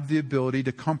have the ability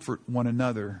to comfort one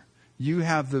another. You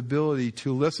have the ability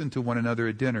to listen to one another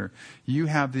at dinner. You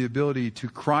have the ability to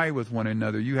cry with one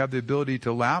another. You have the ability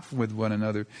to laugh with one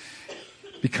another.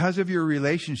 Because of your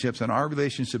relationships and our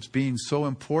relationships being so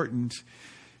important,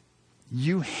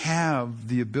 you have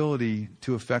the ability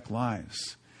to affect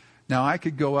lives. Now, I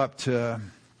could go up to,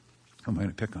 who am I going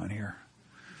to pick on here?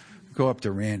 Go up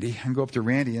to Randy. And go up to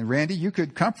Randy. And Randy, you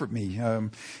could comfort me.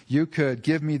 You could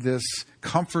give me this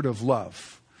comfort of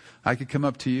love. I could come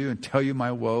up to you and tell you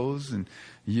my woes, and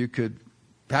you could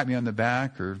pat me on the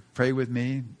back or pray with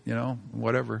me,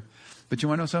 whatever. But you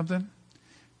want to know something?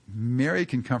 Mary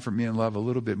can comfort me in love a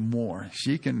little bit more.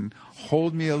 She can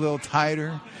hold me a little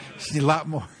tighter. A lot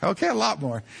more. Okay, a lot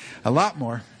more. A lot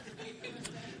more.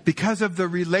 Because of the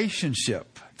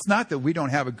relationship. It's not that we don't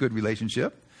have a good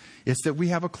relationship. It's that we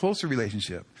have a closer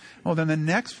relationship. Well, then the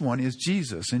next one is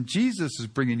Jesus. And Jesus is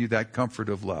bringing you that comfort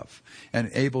of love and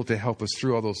able to help us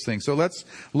through all those things. So let's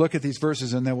look at these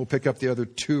verses, and then we'll pick up the other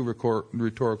two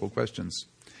rhetorical questions.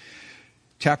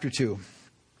 Chapter 2.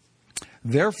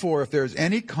 Therefore, if there is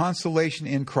any consolation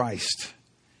in Christ,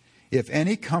 if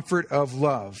any comfort of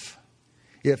love,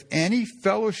 if any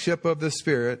fellowship of the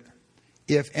Spirit,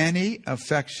 if any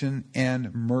affection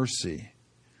and mercy,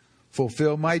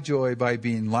 fulfill my joy by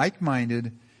being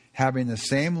like-minded, having the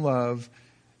same love,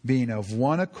 being of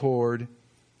one accord,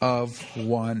 of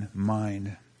one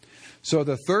mind. So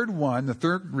the third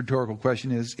rhetorical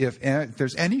question is, if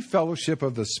there's any fellowship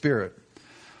of the Spirit.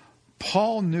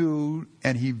 Paul knew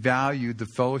and he valued the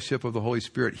fellowship of the Holy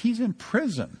Spirit. He's in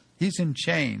prison. He's in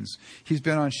chains. He's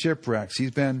been on shipwrecks. He's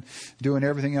been doing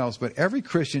everything else. But every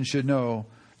Christian should know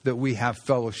that we have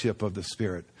fellowship of the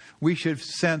Spirit. We should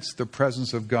sense the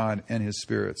presence of God and His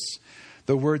spirits.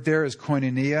 The word there is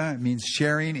koinonia. It means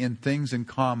sharing in things in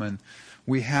common.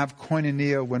 We have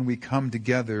koinonia when we come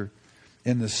together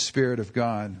in the Spirit of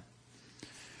God.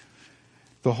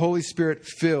 The Holy Spirit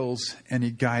fills and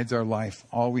He guides our life.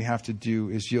 All we have to do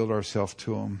is yield ourselves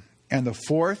to Him. And the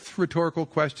fourth rhetorical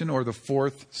question, or the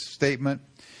fourth statement,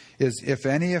 is if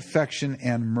any affection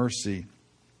and mercy.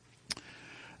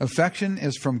 Affection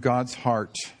is from God's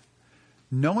heart.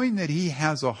 Knowing that He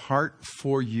has a heart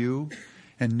for you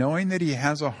and knowing that He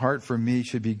has a heart for me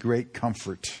should be great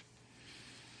comfort.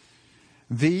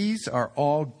 These are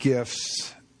all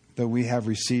gifts that we have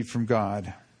received from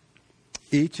God.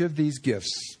 Each of these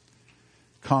gifts,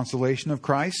 consolation of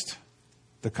Christ,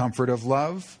 the comfort of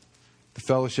love, the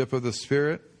fellowship of the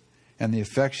Spirit, and the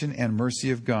affection and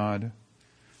mercy of God,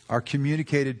 are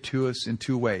communicated to us in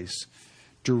two ways.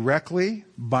 Directly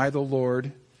by the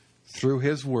Lord through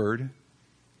His Word,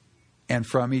 and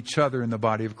from each other in the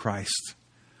body of Christ.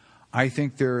 I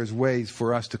think there is ways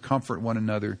for us to comfort one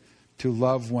another, to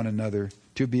love one another,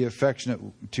 to be affectionate,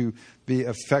 to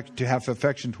have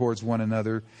affection towards one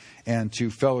another, and to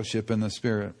fellowship in the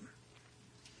Spirit.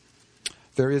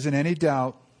 There isn't any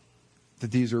doubt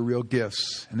that these are real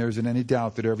gifts, and there isn't any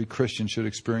doubt that every Christian should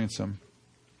experience them.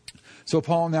 So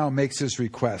Paul now makes his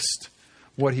request,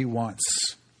 what he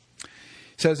wants. He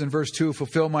says in verse 2,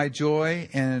 fulfill my joy,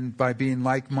 and by being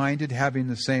like-minded, having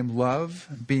the same love,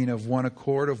 being of one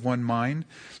accord, of one mind.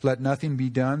 Let nothing be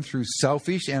done through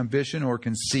selfish ambition or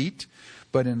conceit,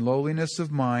 but in lowliness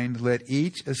of mind, let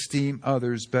each esteem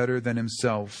others better than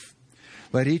himself.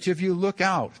 Let each of you look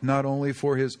out, not only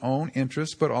for his own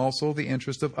interest, but also the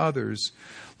interest of others.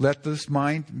 Let this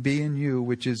mind be in you,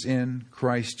 which is in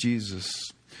Christ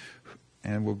Jesus.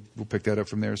 And we'll pick that up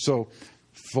from there. So,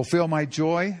 fulfill my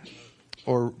joy,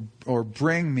 or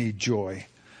bring me joy.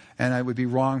 And it would be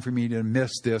wrong for me to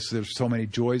miss this. There's so many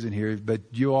joys in here. But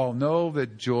you all know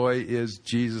that joy is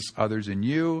Jesus, others, and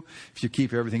you. If you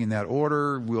keep everything in that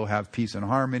order, we'll have peace and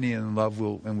harmony, and love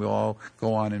and we'll all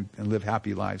go on and live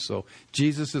happy lives. So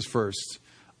Jesus is first,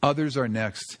 others are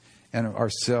next, and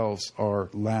ourselves are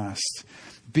last.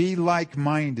 Be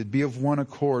like-minded, be of one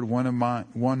accord, one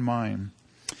mind.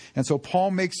 And so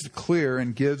Paul makes it clear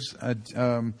and gives a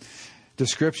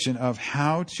description of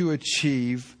how to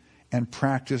achieve and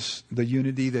practice the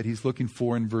unity that he's looking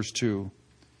for in verse 2.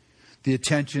 The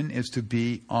attention is to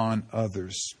be on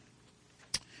others.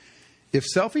 If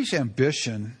selfish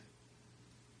ambition,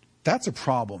 that's a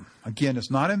problem. Again,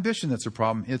 it's not ambition that's a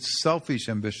problem. It's selfish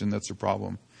ambition that's a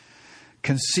problem.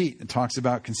 Conceit, it talks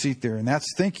about conceit there. And that's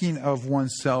thinking of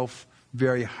oneself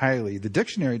very highly. The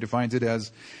dictionary defines it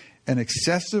as an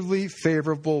excessively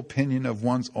favorable opinion of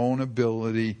one's own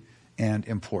ability and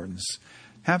importance.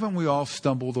 Haven't we all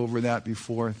stumbled over that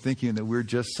before, thinking that we're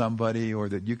just somebody or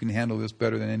that you can handle this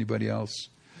better than anybody else?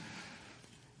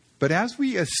 But as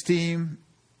we esteem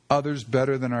others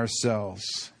better than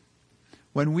ourselves,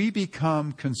 when we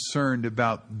become concerned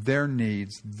about their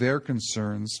needs, their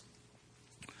concerns,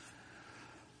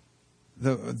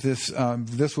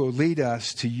 this will lead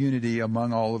us to unity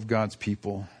among all of God's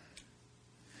people.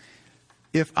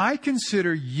 If I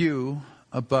consider you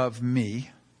above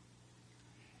me,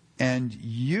 and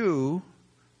you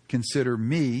consider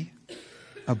me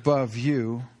above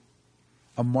you,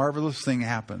 a marvelous thing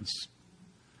happens.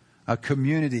 A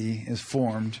community is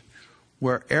formed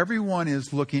where everyone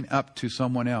is looking up to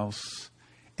someone else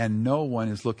and no one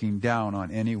is looking down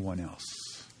on anyone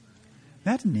else.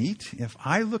 That's neat. If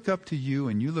I look up to you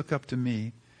and you look up to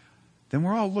me, then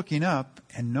we're all looking up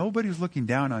and nobody's looking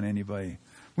down on anybody.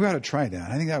 We ought to try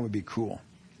that. I think that would be cool.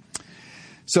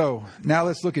 So now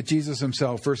let's look at Jesus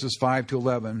himself, verses 5 to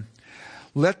 11.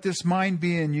 Let this mind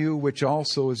be in you, which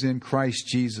also is in Christ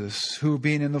Jesus, who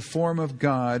being in the form of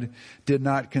God, did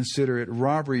not consider it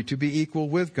robbery to be equal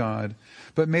with God,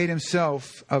 but made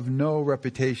himself of no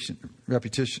reputation,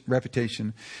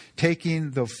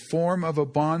 taking the form of a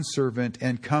bondservant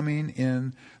and coming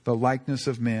in the likeness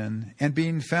of men. And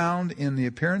being found in the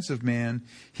appearance of man,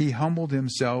 he humbled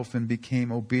himself and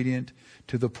became obedient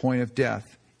to the point of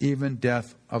death, even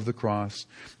death of the cross.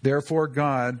 Therefore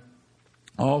God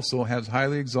also has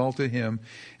highly exalted him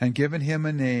and given him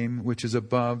a name which is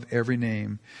above every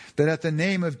name, that at the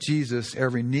name of Jesus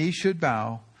every knee should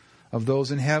bow, of those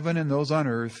in heaven and those on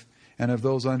earth and of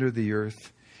those under the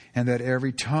earth, and that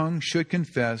every tongue should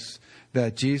confess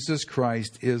that Jesus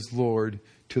Christ is Lord,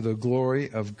 to the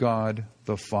glory of God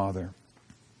the Father.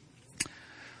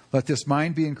 Let this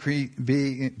mind be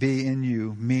in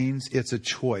you means it's a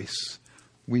choice.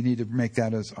 We need to make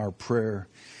that as our prayer.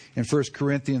 In 1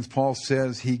 Corinthians, Paul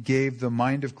says he gave the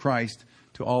mind of Christ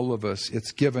to all of us.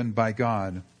 It's given by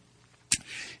God.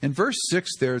 In verse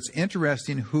 6 there, it's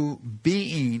interesting who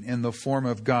being in the form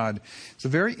of God. It's a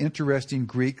very interesting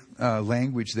Greek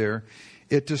language there.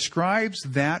 It describes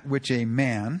that which a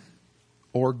man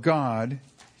or God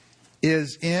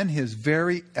is in his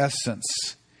very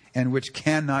essence and which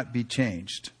cannot be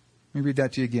changed. Let me read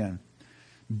that to you again.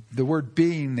 The word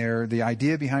being there, the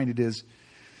idea behind it is,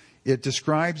 it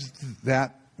describes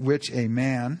that which a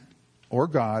man or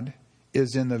God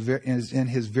is in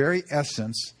his very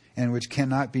essence and which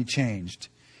cannot be changed.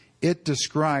 It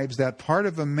describes that part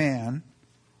of a man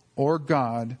or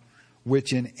God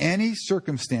which in any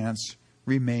circumstance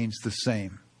remains the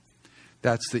same.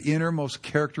 That's the innermost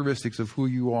characteristics of who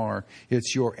you are.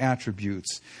 It's your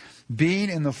attributes. Being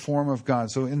in the form of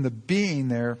God. So in the being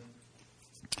there,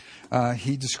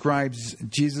 he describes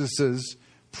Jesus's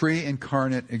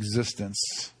pre-incarnate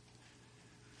existence.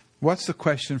 What's the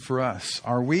question for us?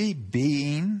 Are we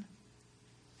being,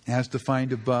 as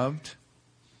defined above,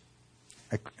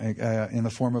 in the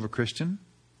form of a Christian?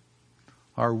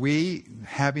 Are we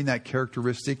having that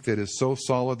characteristic that is so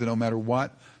solid that no matter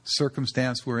what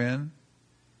circumstance we're in,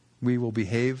 we will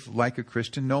behave like a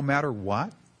Christian no matter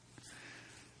what?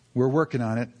 We're working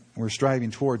on it. We're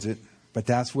striving towards it. But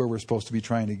that's where we're supposed to be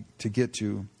trying to get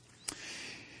to.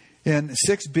 In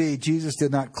 6b, Jesus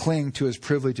did not cling to his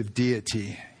privilege of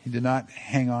deity. He did not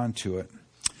hang on to it.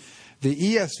 The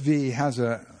ESV has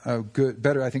a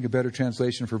better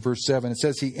translation for verse 7. It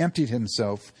says he emptied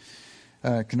himself,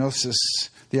 kenosis.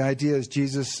 The idea is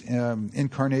Jesus'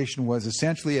 incarnation was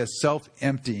essentially a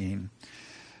self-emptying.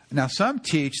 Now, some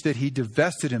teach that he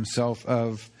divested himself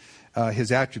of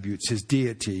his attributes, his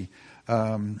deity,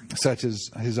 such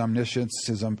as his omniscience,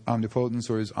 his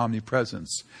omnipotence, or his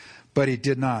omnipresence. But he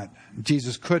did not.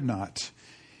 Jesus could not.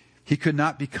 He could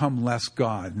not become less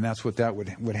God. And that's what that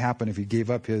would happen if he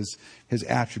gave up his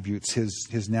attributes,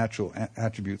 his natural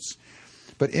attributes.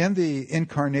 But in the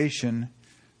incarnation,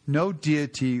 no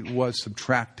deity was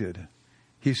subtracted.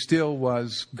 He still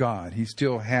was God. He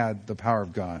still had the power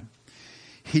of God.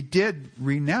 He did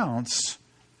renounce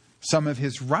some of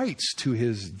his rights to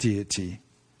his deity.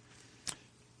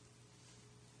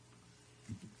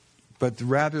 But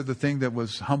rather, the thing that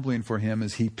was humbling for him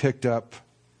is he picked up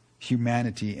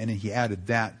humanity and he added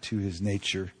that to his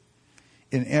nature.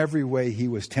 In every way, he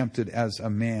was tempted as a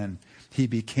man. He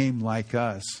became like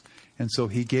us. And so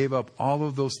he gave up all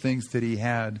of those things that he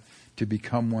had to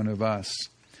become one of us.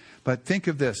 But think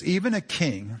of this. Even a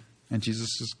king, and Jesus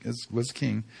was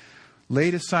king,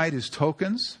 laid aside his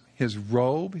tokens, his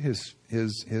robe, his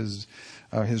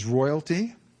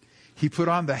royalty. He put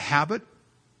on the habit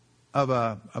of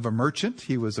a merchant.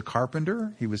 He was a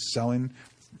carpenter. He was selling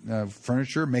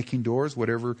furniture, making doors,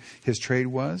 whatever his trade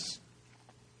was.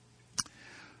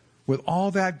 With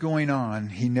all that going on,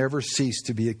 he never ceased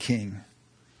to be a king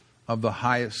of the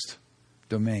highest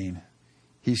domain.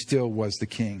 He still was the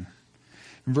king.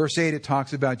 In verse 8, it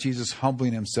talks about Jesus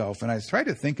humbling himself. And I try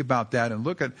to think about that and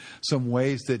look at some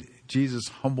ways that Jesus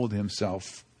humbled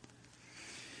himself.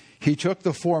 He took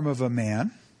the form of a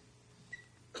man.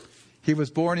 He was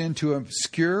born into an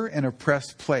obscure and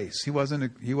oppressed place. He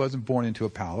wasn't born into a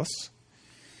palace.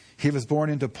 He was born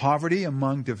into poverty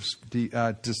among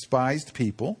despised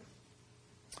people.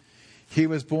 He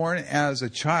was born as a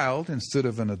child instead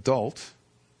of an adult.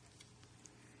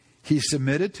 He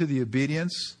submitted to the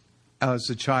obedience as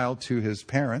a child to his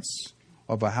parents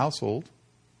of a household.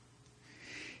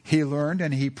 He learned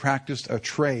and he practiced a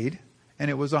trade,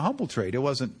 and it was a humble trade. It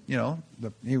wasn't, he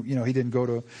didn't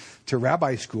go to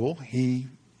rabbi school. He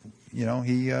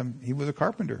was a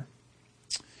carpenter.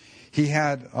 He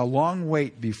had a long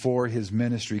wait before his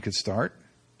ministry could start.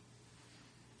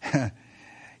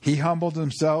 He humbled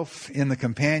himself in the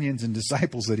companions and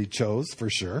disciples that he chose, for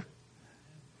sure.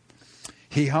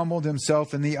 He humbled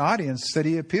himself in the audience that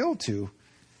he appealed to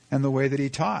and the way that he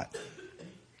taught.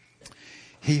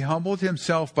 He humbled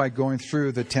himself by going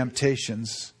through the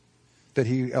temptations that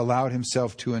he allowed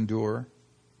himself to endure.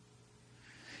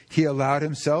 He allowed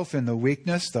himself in the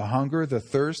weakness, the hunger, the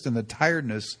thirst, and the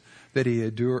tiredness that he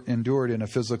endured in a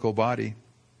physical body.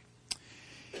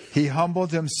 He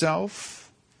humbled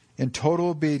himself in total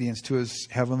obedience to his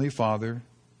heavenly Father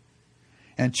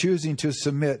and choosing to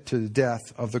submit to the death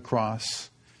of the cross.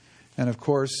 And of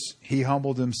course, he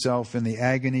humbled himself in the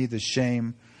agony, the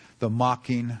shame, the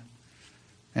mocking,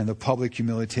 and the public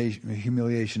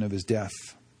humiliation of his death.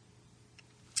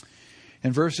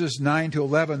 In verses 9 to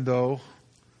 11, though,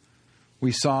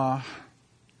 we saw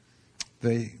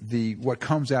what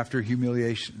comes after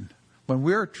humiliation. When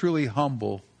we are truly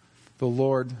humble, the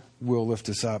Lord will lift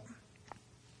us up.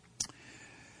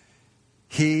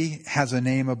 He has a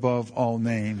name above all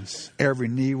names. Every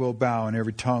knee will bow and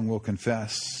every tongue will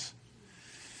confess.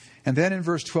 And then in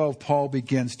verse 12, Paul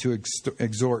begins to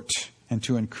exhort and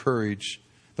to encourage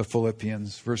the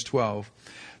Philippians. Verse 12,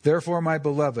 therefore, my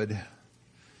beloved,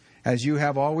 as you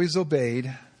have always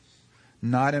obeyed,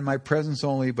 not in my presence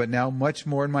only, but now much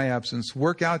more in my absence,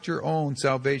 work out your own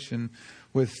salvation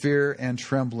with fear and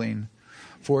trembling.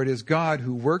 For it is God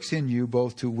who works in you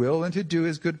both to will and to do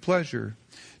his good pleasure.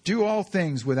 Do all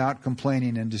things without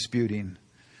complaining and disputing,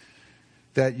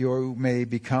 that you may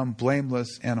become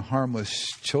blameless and harmless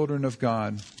children of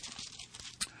God,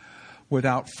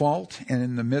 without fault and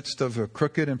in the midst of a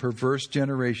crooked and perverse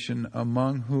generation,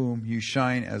 among whom you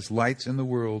shine as lights in the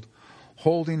world,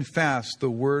 holding fast the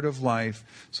word of life,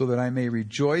 so that I may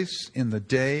rejoice in the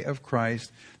day of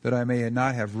Christ, that I may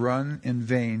not have run in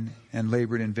vain and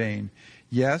labored in vain.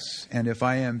 Yes, and if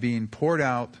I am being poured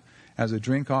out as a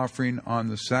drink offering on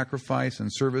the sacrifice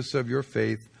and service of your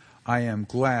faith, I am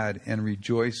glad and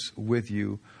rejoice with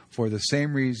you. For the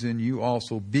same reason, you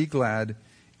also be glad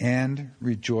and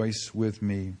rejoice with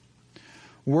me.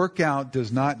 Work out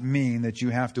does not mean that you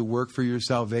have to work for your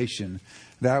salvation.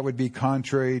 That would be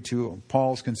contrary to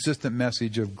Paul's consistent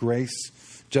message of grace,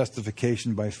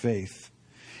 justification by faith.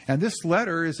 And this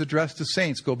letter is addressed to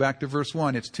saints. Go back to verse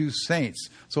 1. It's to saints.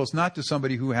 So it's not to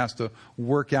somebody who has to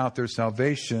work out their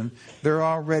salvation. They're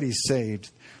already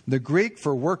saved. The Greek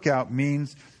for work out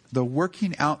means the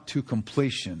working out to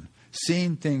completion,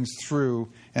 seeing things through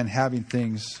and having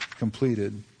things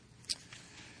completed.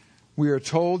 We are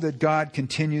told that God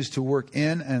continues to work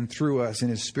in and through us in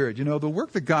his Spirit. You know, the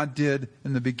work that God did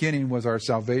in the beginning was our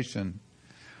salvation.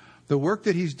 The work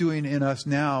that he's doing in us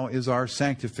now is our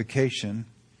sanctification.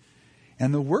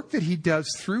 And the work that he does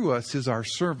through us is our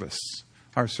service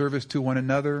to one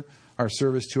another, our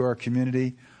service to our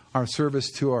community, our service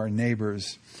to our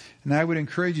neighbors. And I would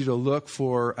encourage you to look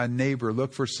for a neighbor,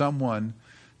 look for someone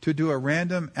to do a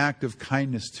random act of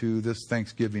kindness to this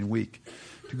Thanksgiving week.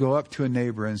 To go up to a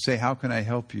neighbor and say, how can I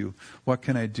help you? What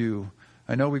can I do?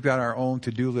 I know we've got our own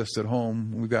to-do list at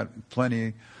home. I've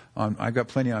got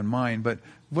plenty on mine. But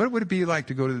what would it be like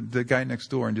to go to the guy next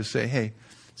door and just say, hey,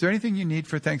 is there anything you need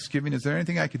for Thanksgiving? Is there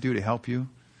anything I could do to help you?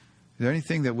 Is there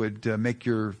anything that would make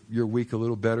your week a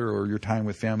little better or your time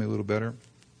with family a little better?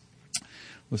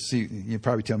 Let's see. You'd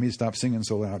probably tell me to stop singing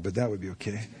so loud, but that would be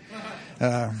okay.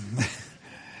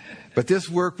 But this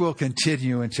work will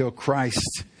continue until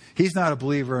Christ. He's not a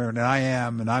believer, and I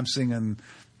am, and I'm singing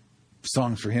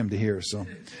songs for him to hear. So,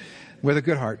 with a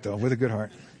good heart, though, with a good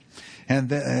heart. And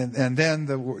then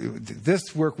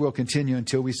this work will continue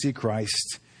until we see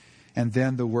Christ, and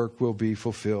then the work will be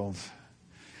fulfilled.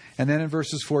 And then in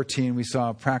verses 14, we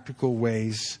saw practical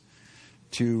ways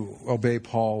to obey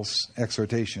Paul's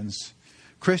exhortations.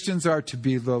 Christians are to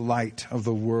be the light of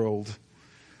the world.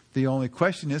 The only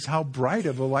question is, how bright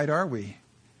of a light are we?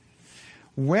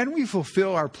 When we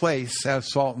fulfill our place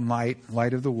as salt and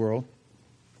light of the world,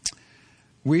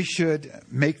 we should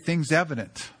make things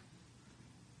evident.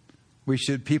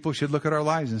 People should look at our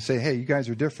lives and say, hey, you guys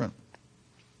are different.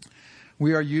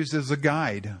 We are used as a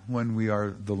guide when we are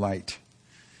the light.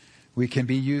 We can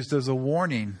be used as a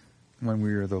warning when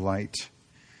we are the light.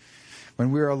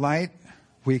 When we are a light,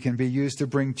 we can be used to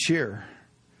bring cheer.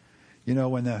 You know,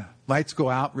 when the lights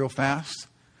go out real fast,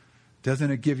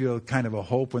 doesn't it give you a kind of a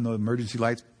hope when the emergency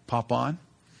lights pop on?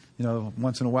 You know,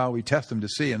 once in a while we test them to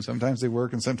see, and sometimes they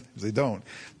work and sometimes they don't.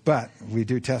 But we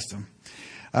do test them.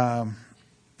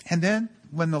 And then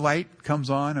when the light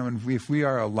comes on, and if we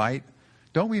are a light,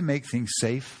 don't we make things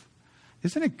safe?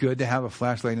 Isn't it good to have a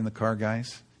flashlight in the car,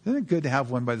 guys? Isn't it good to have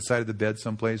one by the side of the bed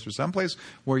someplace, or someplace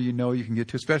where you know you can get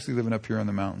to, especially living up here in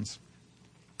the mountains?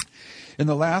 In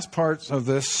the last parts of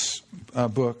this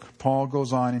book, Paul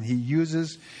goes on and he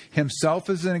uses himself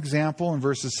as an example in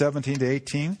verses 17 to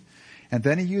 18. And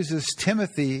then he uses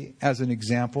Timothy as an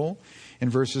example in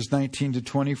verses 19 to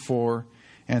 24.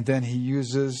 And then he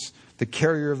uses the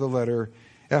carrier of the letter,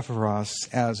 Epaphras,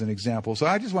 as an example. So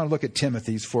I just want to look at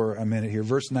Timothy's for a minute here.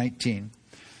 Verse 19,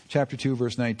 chapter 2,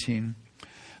 verse 19.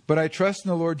 But I trust in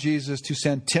the Lord Jesus to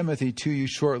send Timothy to you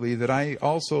shortly, that I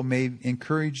also may be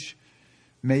encouraged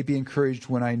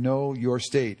when I know your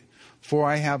state. For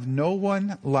I have no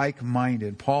one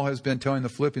like-minded. Paul has been telling the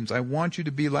Philippians, I want you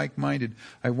to be like-minded.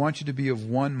 I want you to be of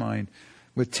one mind.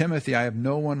 With Timothy, I have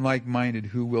no one like-minded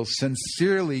who will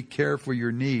sincerely care for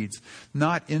your needs.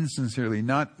 Not insincerely,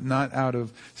 not out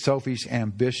of selfish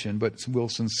ambition, but will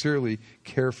sincerely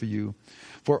care for you.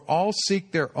 For all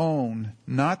seek their own,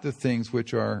 not the things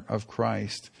which are of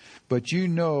Christ. But you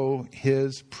know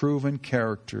his proven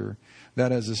character,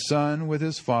 that as a son with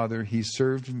his father, he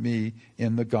served me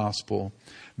in the gospel.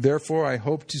 Therefore, I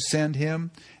hope to send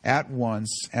him at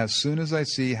once, as soon as I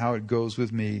see how it goes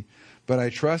with me. But I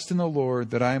trust in the Lord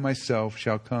that I myself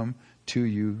shall come to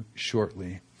you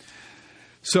shortly.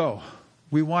 So,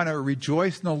 we want to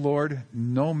rejoice in the Lord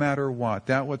no matter what.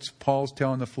 That's what Paul's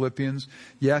telling the Philippians.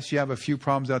 Yes, you have a few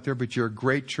problems out there, but you're a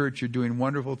great church. You're doing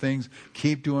wonderful things.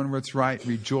 Keep doing what's right.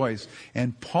 Rejoice.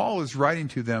 And Paul is writing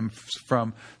to them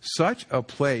from such a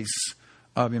place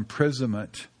of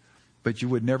imprisonment, but you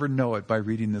would never know it by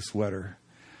reading this letter.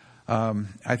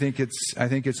 I think it's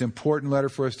an important letter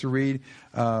for us to read.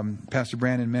 Pastor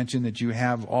Brandon mentioned that you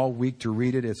have all week to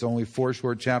read it. It's only 4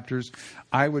 short chapters.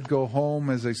 I would go home,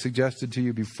 as I suggested to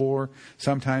you before.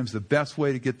 Sometimes the best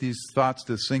way to get these thoughts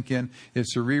to sink in is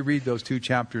to reread those 2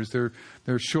 chapters. They're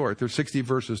short. They're 60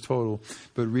 verses total.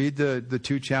 But read the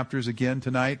 2 chapters again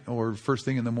tonight or first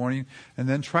thing in the morning, and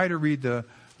then try to read the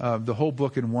whole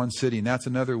book in one sitting. That's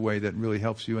another way that really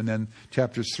helps you. And then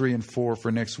chapters 3 and 4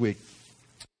 for next week.